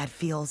giving me bad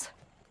feels.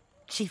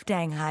 Chief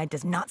Danghai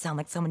does not sound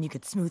like someone you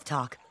could smooth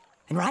talk.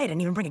 And Raya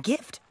didn't even bring a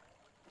gift.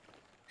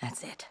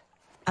 That's it.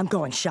 I'm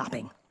going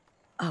shopping.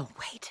 Oh,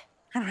 wait.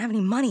 I don't have any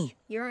money.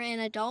 You're an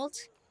adult.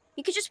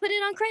 You could just put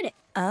it on credit.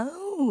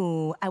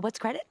 Oh, what's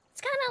credit?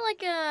 It's kind of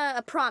like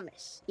a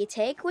promise. You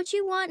take what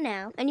you want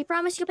now, and you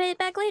promise you'll pay it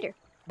back later.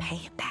 Pay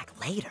it back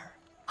later?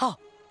 Oh,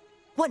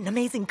 what an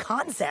amazing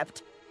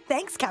concept.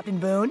 Thanks, Captain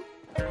Boone.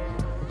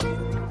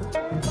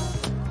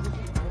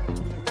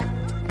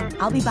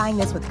 I'll be buying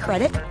this with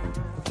credit.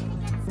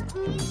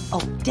 Oh,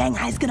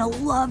 Danghai's gonna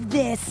love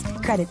this.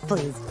 Credit,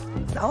 please.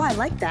 Oh, I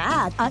like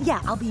that. Yeah,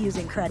 I'll be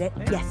using credit.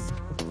 Yes.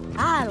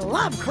 I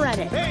love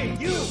credit. Hey,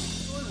 you!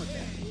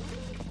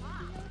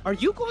 Are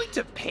you going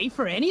to pay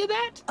for any of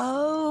that?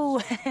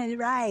 Oh,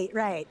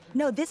 right.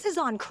 No, this is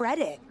on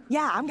credit.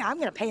 Yeah, I'm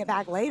gonna pay it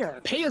back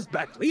later. Pay us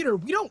back later?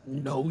 We don't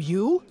know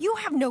you. You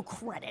have no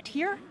credit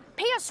here.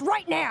 Pay us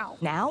right now.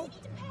 Now?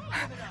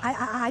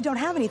 I don't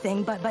have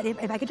anything, but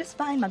if I could just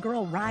find my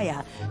girl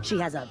Raya. She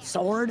has a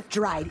sword,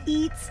 dried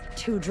eats,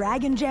 2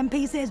 dragon gem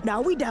pieces.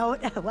 No, we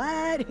don't.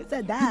 What? Who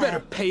said that? You better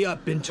pay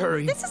up,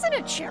 Binturi. This isn't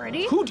a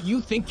charity. Who do you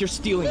think you're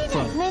stealing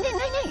from? No.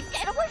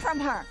 Get away from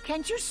her.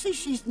 Can't you see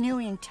she's new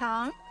in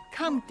town?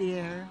 Come,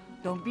 dear.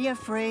 Don't be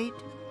afraid.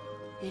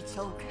 It's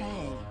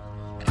okay.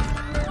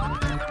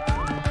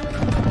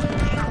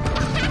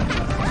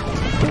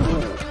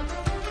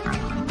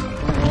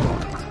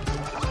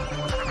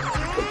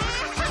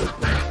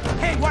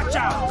 Hey, watch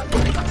out!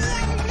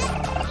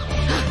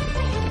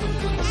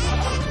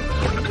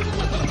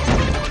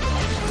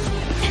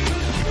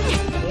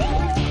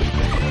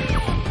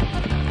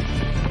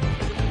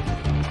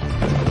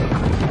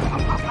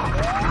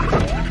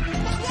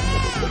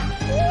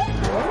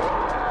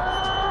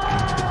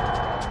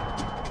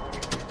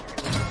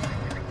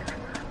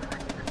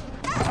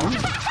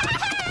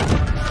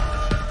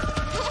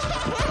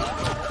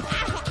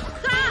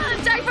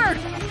 Diaper!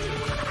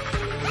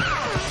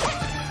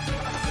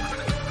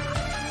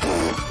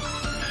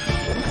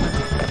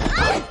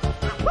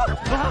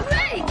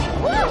 Hey!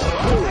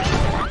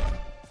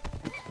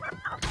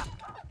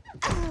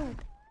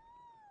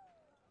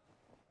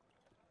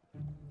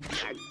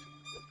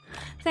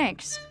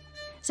 Thanks.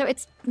 So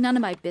it's none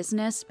of my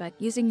business, but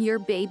using your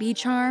baby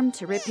charm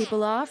to rip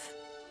people off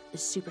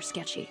is super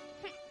sketchy.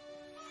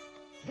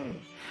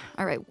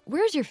 All right,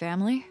 where's your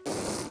family?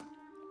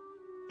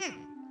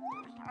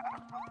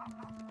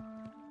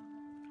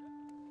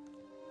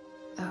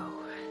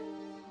 Oh.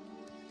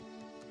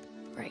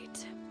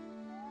 Right.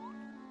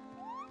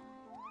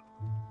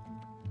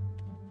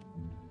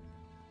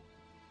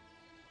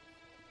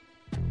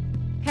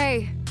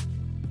 Hey,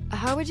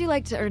 how would you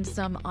like to earn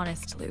some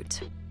honest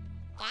loot?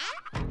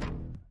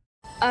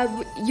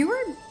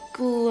 You're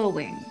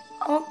glowing.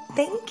 Oh,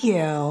 thank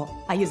you.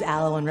 I use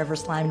aloe and river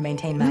slime to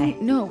maintain my...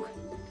 No.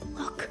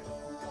 Look.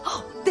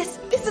 Oh, this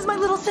is my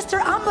little sister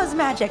Amba's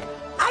magic.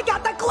 I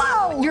got the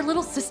glow! Your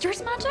little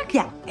sister's magic?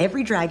 Yeah,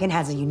 every dragon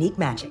has a unique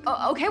magic.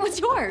 Oh, okay, what's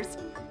yours?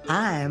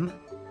 I'm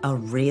a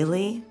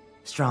really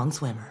strong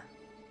swimmer.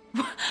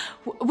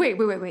 Wait.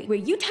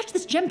 You touched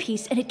this gem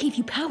piece and it gave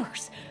you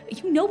powers.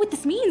 You know what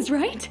this means,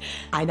 right?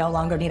 I no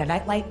longer need a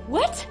nightlight.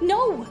 What?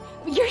 No!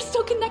 You're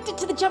still connected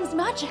to the gem's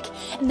magic.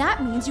 And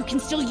that means you can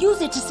still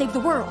use it to save the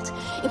world.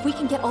 If we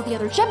can get all the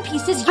other gem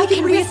pieces, you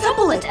can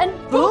reassemble it and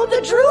boom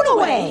the Droon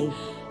away!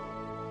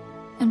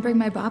 And bring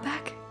my Ba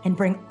back? And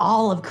bring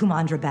all of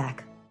Kumandra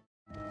back.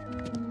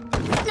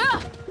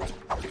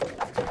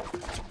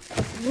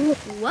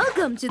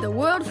 Welcome to the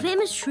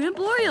world-famous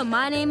Shrimporium.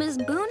 My name is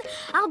Boone.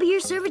 I'll be your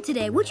server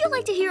today. Would you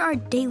like to hear our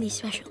daily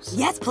specials?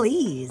 Yes,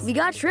 please. We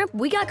got shrimp,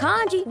 we got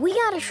congee. We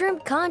got a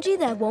shrimp congee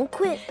that won't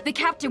quit. The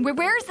captain,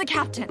 where's the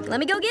captain?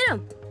 Let me go get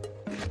him.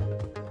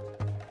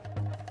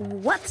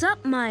 What's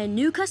up, my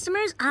new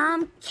customers?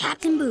 I'm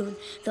Captain Boone,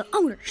 the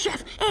owner,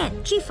 chef,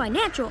 and chief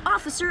financial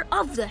officer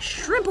of the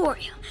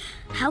Shrimporium.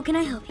 How can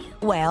I help you?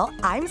 Well,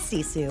 I'm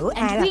Sisu,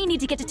 and we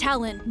need to get to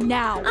Talon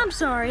now. I'm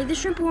sorry, the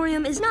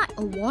Shrimporium is not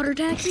a water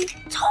taxi.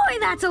 Toy,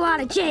 that's a lot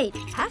of jade.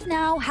 Half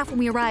now, half when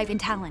we arrive in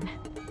Talon.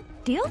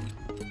 Deal?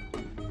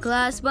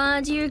 Clasp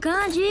onto your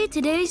congee.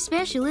 Today's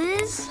special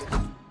is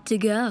to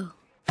go.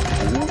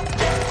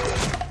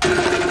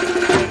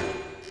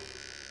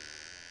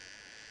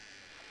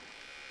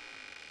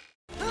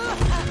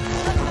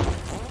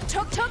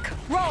 Tuk-tuk,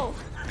 roll.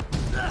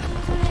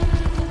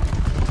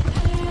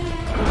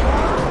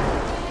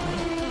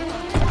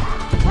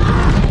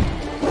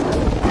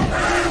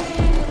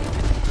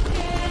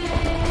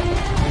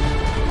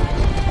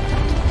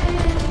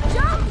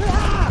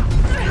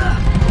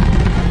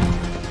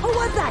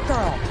 That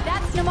girl?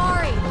 That's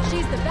Namari.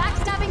 She's the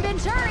backstabbing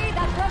Venturi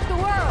that broke the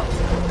world.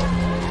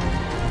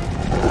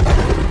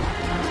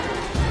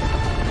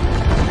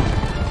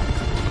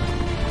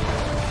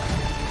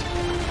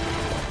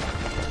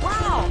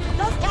 Wow,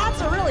 those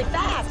cats are really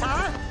fast,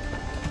 huh?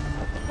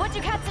 What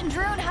do cats and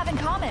Droon have in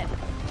common?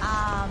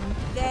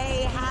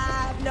 They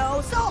have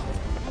no soul.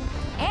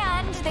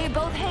 And they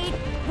both hate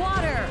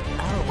water.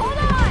 Oh. Hold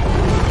on!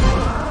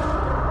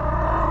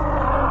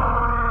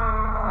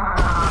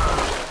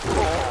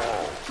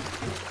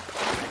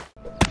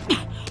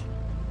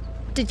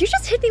 Did you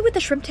just hit me with the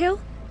shrimp tail?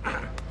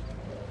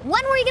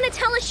 When were you gonna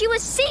tell us she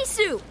was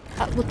Sisu?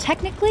 Well,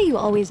 technically, you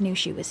always knew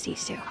she was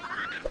Sisu.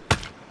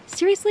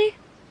 Seriously?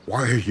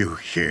 Why are you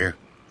here,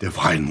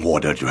 Divine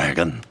Water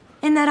Dragon?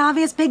 Isn't that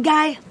obvious, big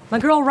guy? My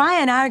girl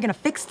Raya and I are gonna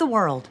fix the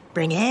world.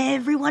 Bring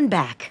everyone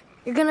back.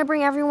 You're gonna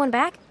bring everyone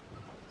back?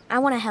 I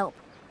wanna help.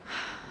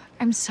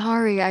 I'm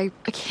sorry, I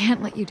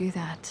can't let you do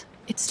that.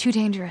 It's too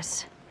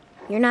dangerous.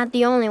 You're not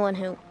the only one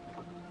who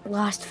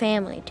lost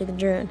family to the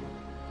Droon.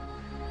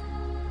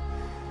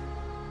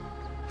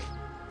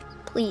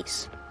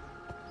 Please,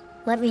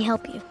 let me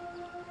help you.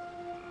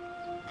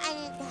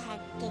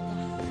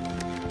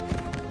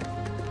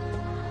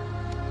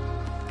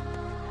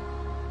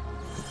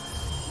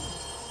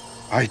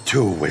 I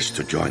too wish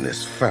to join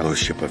this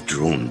fellowship of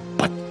Droon,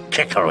 but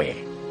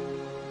kickery.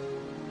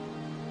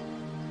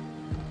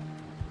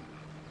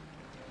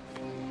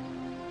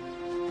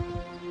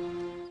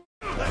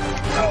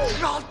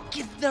 I'll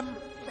give them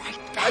right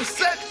back. I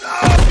said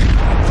no!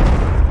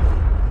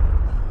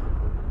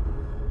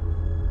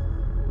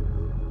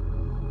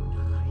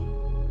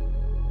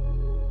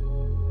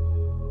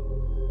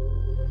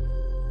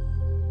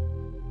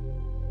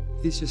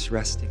 He's just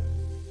resting.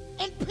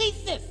 In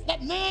pieces!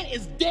 That man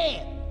is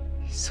dead!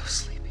 He's so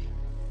sleepy.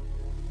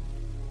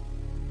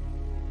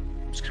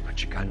 I'm just gonna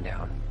put your gun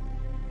down.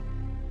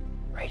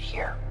 Right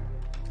here.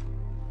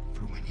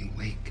 For when you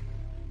wake.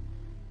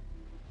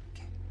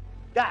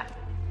 Dad!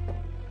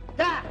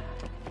 Dad!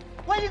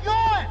 Where you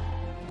going?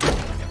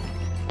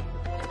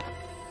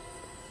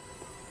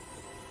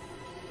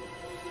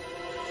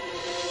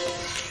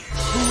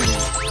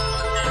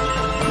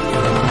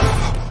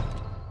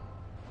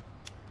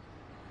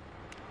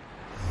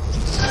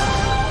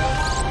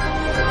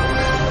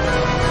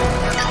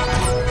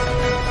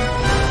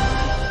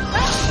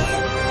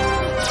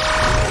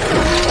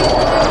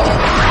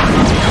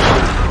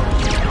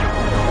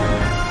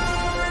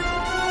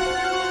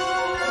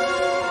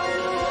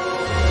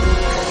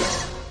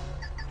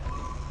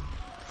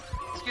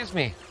 Excuse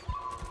me.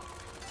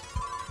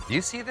 Do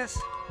you see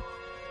this?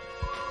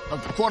 The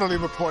quarterly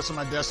reports on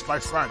my desk by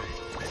Friday.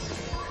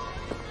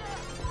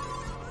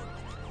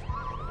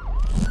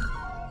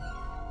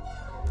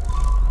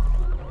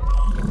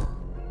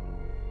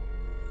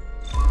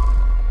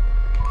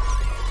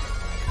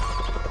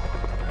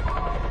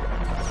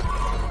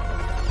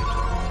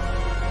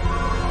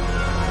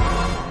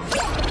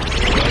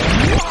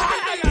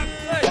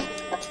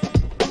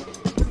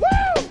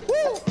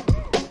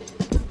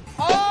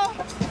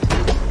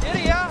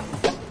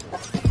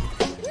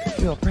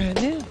 Feel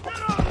brand new.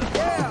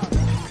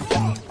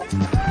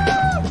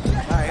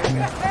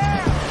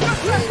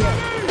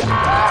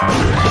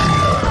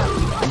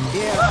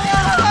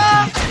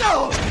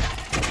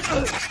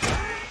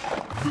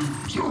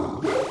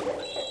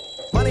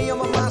 Money on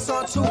my mind, so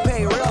I'm too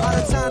paid. Real out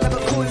of time, never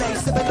Kool-Aid.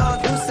 Sipping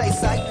on Douce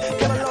sight.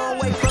 Came a long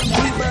way from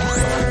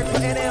T-Bird.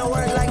 Putting in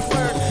work like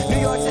Fur. New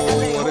York to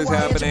LA. What is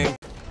happening?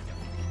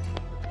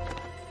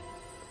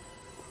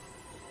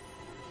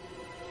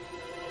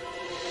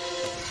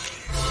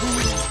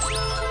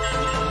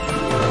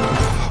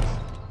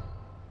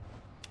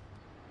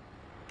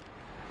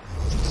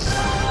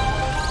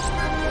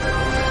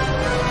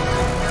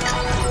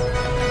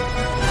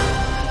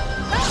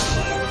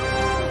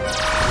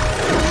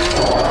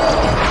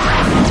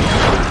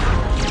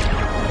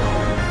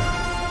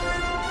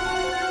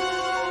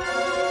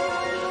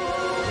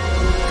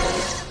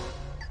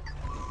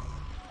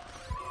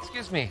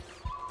 Excuse me.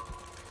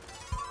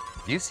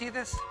 You see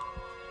this?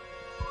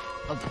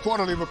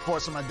 Quarterly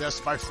reports on my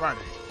desk by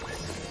Friday.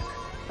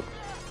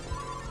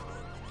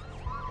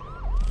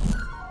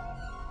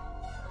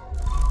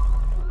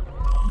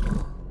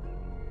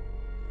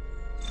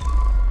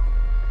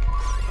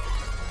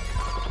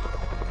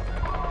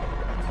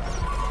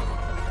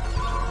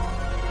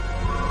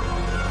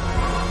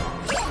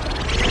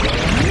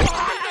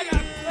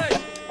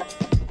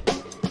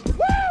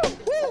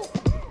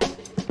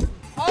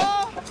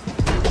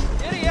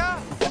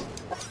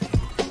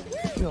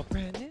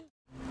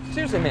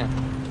 Seriously, man.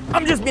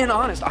 I'm just being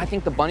honest. I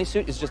think the bunny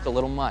suit is just a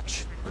little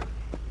much.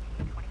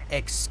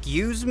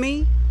 Excuse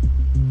me?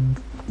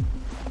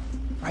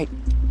 Right.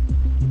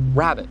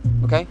 Rabbit,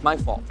 okay? My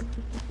fault.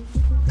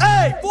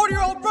 Hey,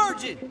 40-year-old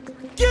virgin!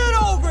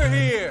 Get over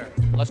here!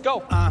 Let's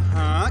go.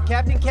 Uh-huh.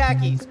 Captain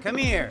Khakis, come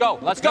here. Go,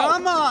 let's go.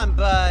 Come on,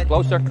 bud.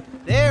 Closer.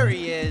 There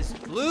he is.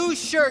 Blue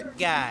shirt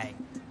guy.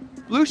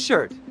 Blue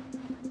shirt.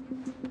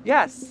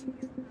 Yes.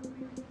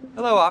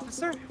 Hello,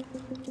 officer.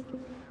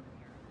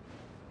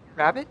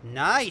 Rabbit?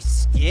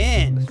 Nice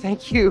skin.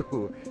 Thank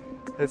you.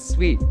 That's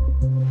sweet.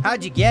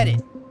 How'd you get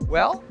it?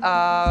 Well,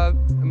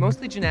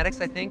 mostly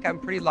genetics, I think. I'm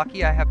pretty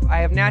lucky. I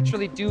have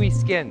naturally dewy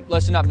skin.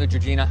 Listen up,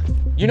 Neutrogena.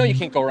 You know you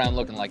can't go around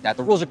looking like that.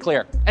 The rules are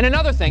clear. And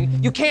another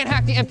thing, you can't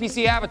hack the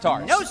NPC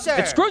avatars. No, sir.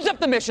 It screws up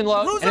the mission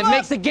load, and it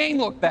makes the game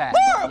look bad.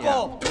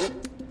 Horrible! Yeah.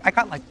 I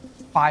got like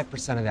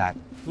 5% of that.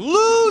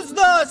 Lose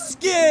the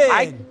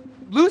skin!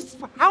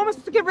 How am I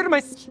supposed to get rid of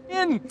my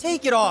skin?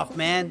 Take it off,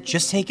 man.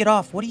 Just take it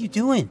off. What are you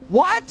doing?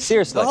 What?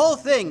 Seriously. The whole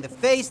thing, the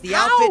face, the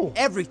outfit,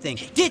 everything.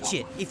 Ditch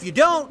it. If you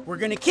don't, we're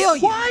gonna kill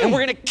you. Why? And we're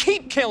gonna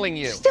keep killing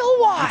you.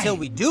 Still why? Until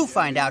we do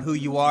find out who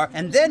you are,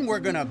 and then we're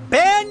gonna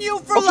ban you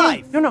for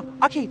life. No.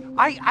 Okay,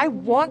 I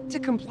want to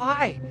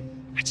comply.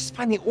 I just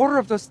find the order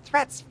of those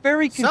threats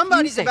very confusing.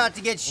 Somebody's about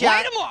to get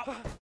shot. Light 'em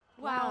up!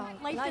 Wow,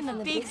 life in the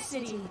big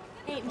city.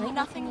 Ain't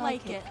nothing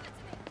like it.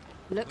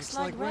 Looks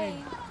like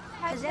rain.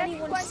 Has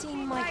anyone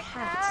seen my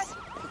hat?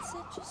 It's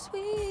such a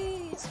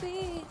sweet,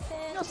 sweet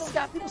fantasy. You know,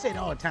 Scott, people say it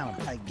all the time.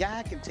 A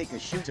guy can take a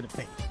shoe to the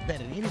face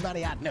better than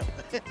anybody I know.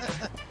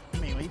 I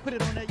mean, when you put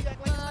it on there, you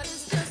act like...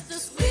 It's just a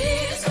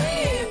sweet,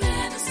 sweet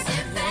fantasy,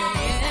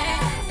 baby.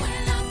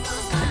 When I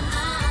close my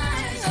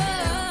eyes,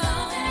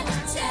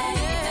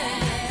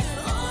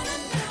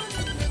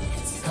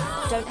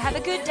 Don't have a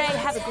good day,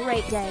 have a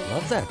great day.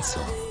 Love that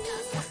song.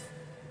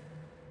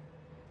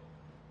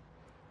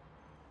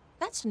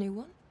 That's a new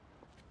one.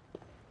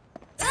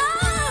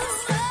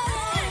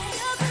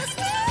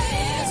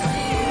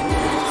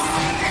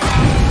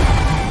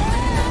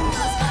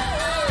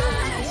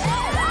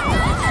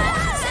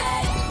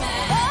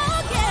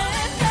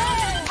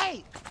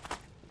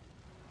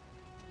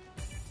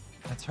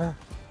 That's her.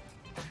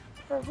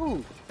 Her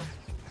who?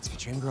 That's my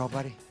dream girl,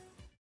 buddy.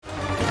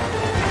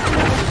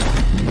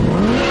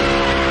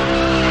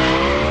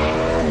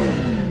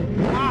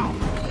 Wow.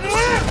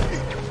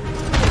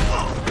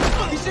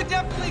 You should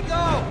definitely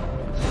go.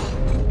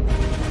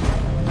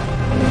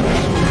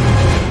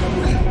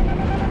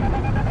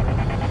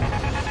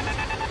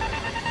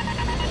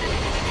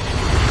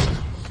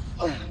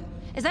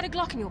 Is that a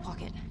Glock in your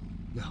pocket?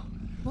 No.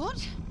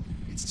 What?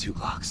 It's 2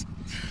 Glocks.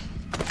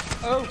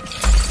 Oh.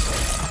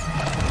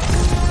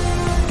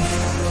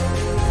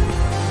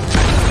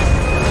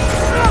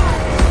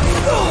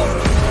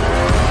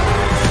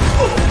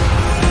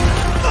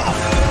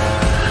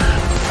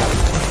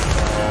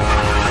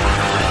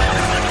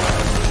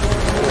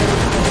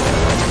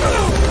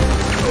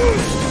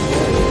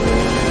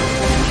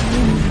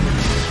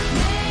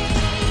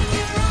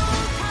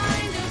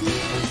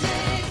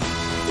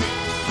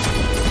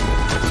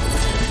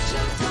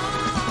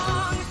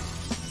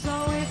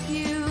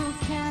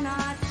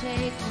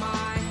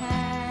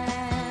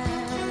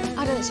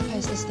 I don't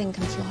suppose this thing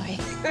can fly.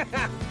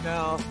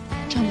 No.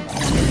 Jump.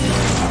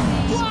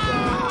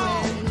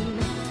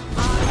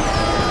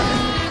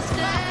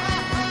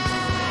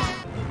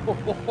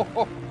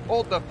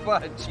 Hold the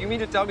fudge. You mean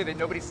to tell me that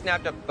nobody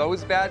snapped up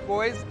those bad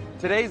boys?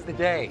 Today's the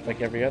day.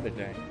 Like every other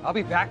day. I'll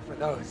be back for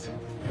those.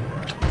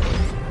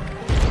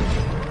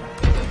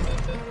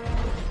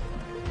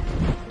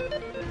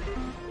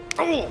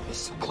 Oh,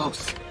 so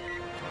close.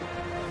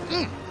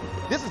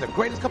 This is the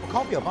greatest cup of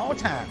coffee of all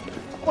time.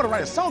 I want to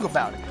write a song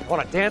about it. I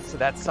want to dance to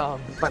that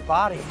song with my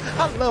body.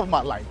 I love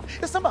my life.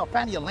 It's something about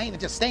finding your lane and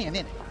just staying in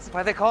it. That's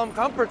why they call them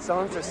comfort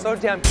zones. They're so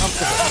damn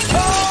comfortable.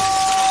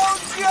 Oh,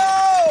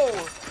 Joe!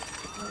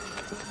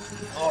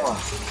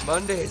 Oh,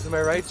 Mondays, am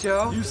I right,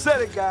 Joe? You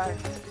said it, guy.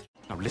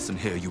 Now listen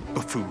here, you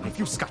buffoon. If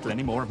you scuttle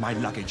any more of my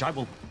luggage, I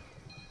will...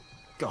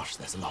 Gosh,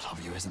 there's a lot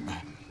of you, isn't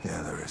there?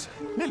 Yeah, there is.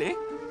 Lily?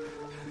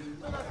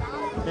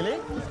 Lily?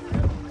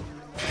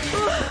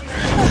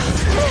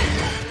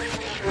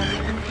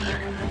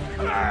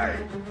 Hey!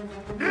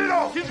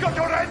 Nino, he's got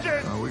your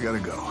engine! Oh, we gotta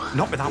go.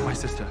 Not without my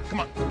sister. Come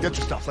on, get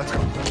your stuff. Let's go.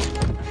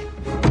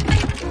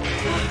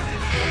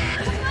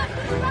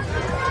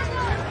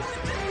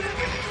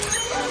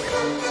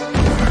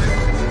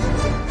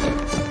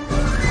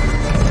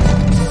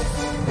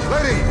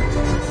 Lady!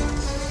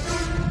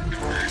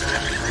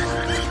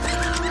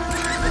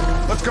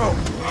 Let's go.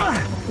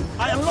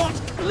 I am not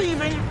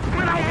leaving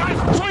without my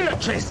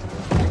toiletries.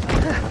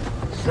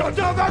 Shut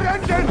down that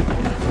engine!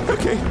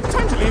 Okay,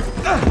 time to leave.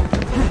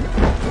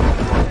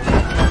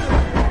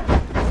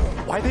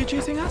 Why are they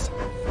chasing us?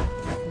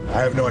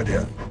 I have no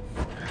idea.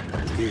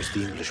 Here's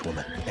the English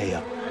woman. Hey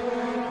up.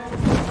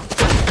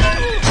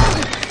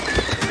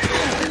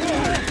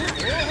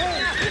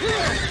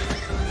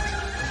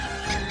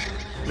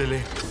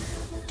 Lily.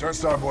 Turn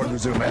starboard,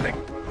 resume heading.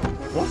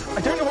 What?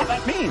 I don't know what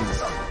that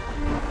means.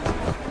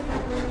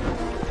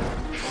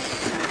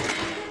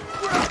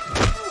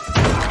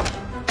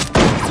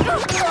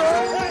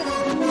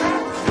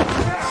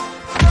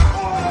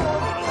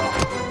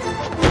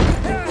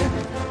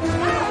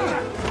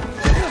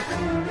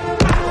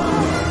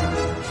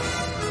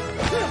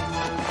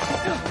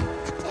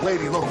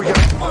 Lady, look, we got...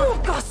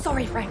 Oh, gosh,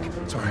 sorry, Frank.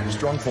 Sorry,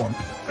 strong form.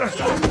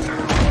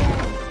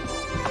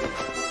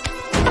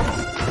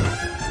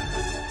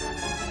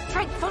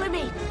 Frank, follow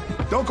me.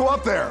 Don't go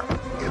up there.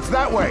 It's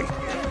that way.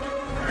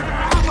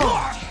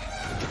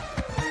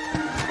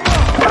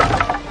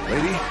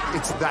 Lady,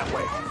 it's that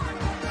way.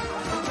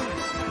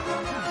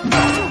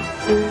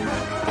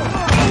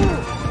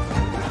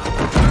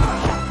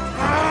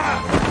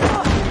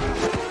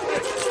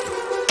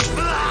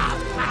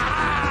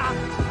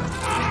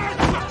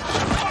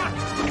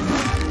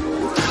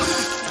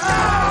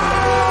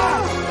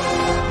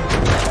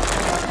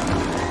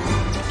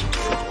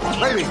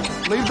 Lady,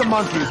 leave the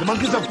monkeys. The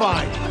monkeys are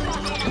fine.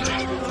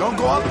 Don't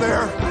go up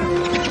there.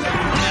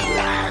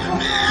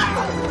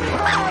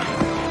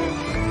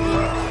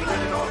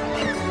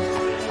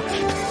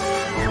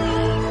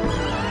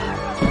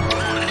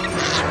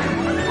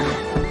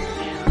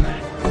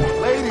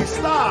 Lady,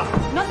 stop.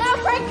 Not now,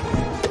 Frank.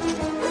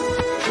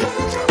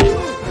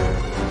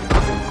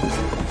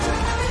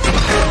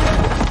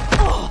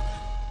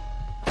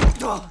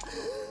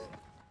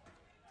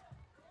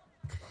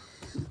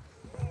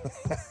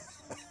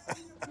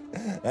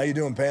 How you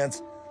doing,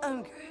 Pants?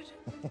 I'm good.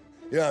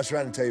 Yeah, I was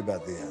trying to tell you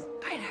about the...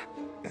 I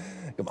know.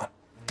 Come on.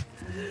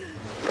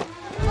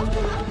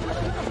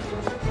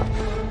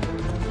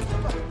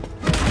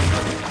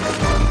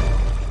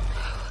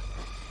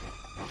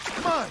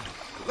 Come on.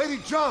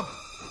 Lady, jump.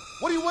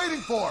 What are you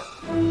waiting for?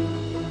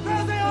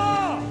 There they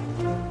are!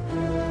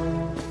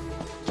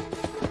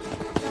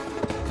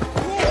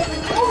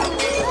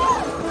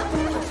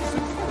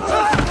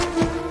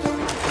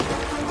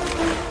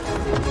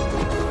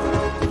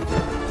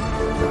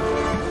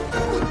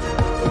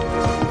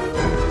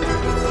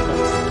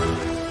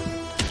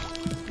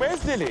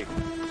 Where's Lily?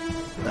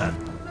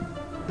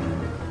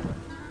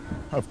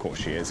 Of course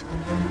she is.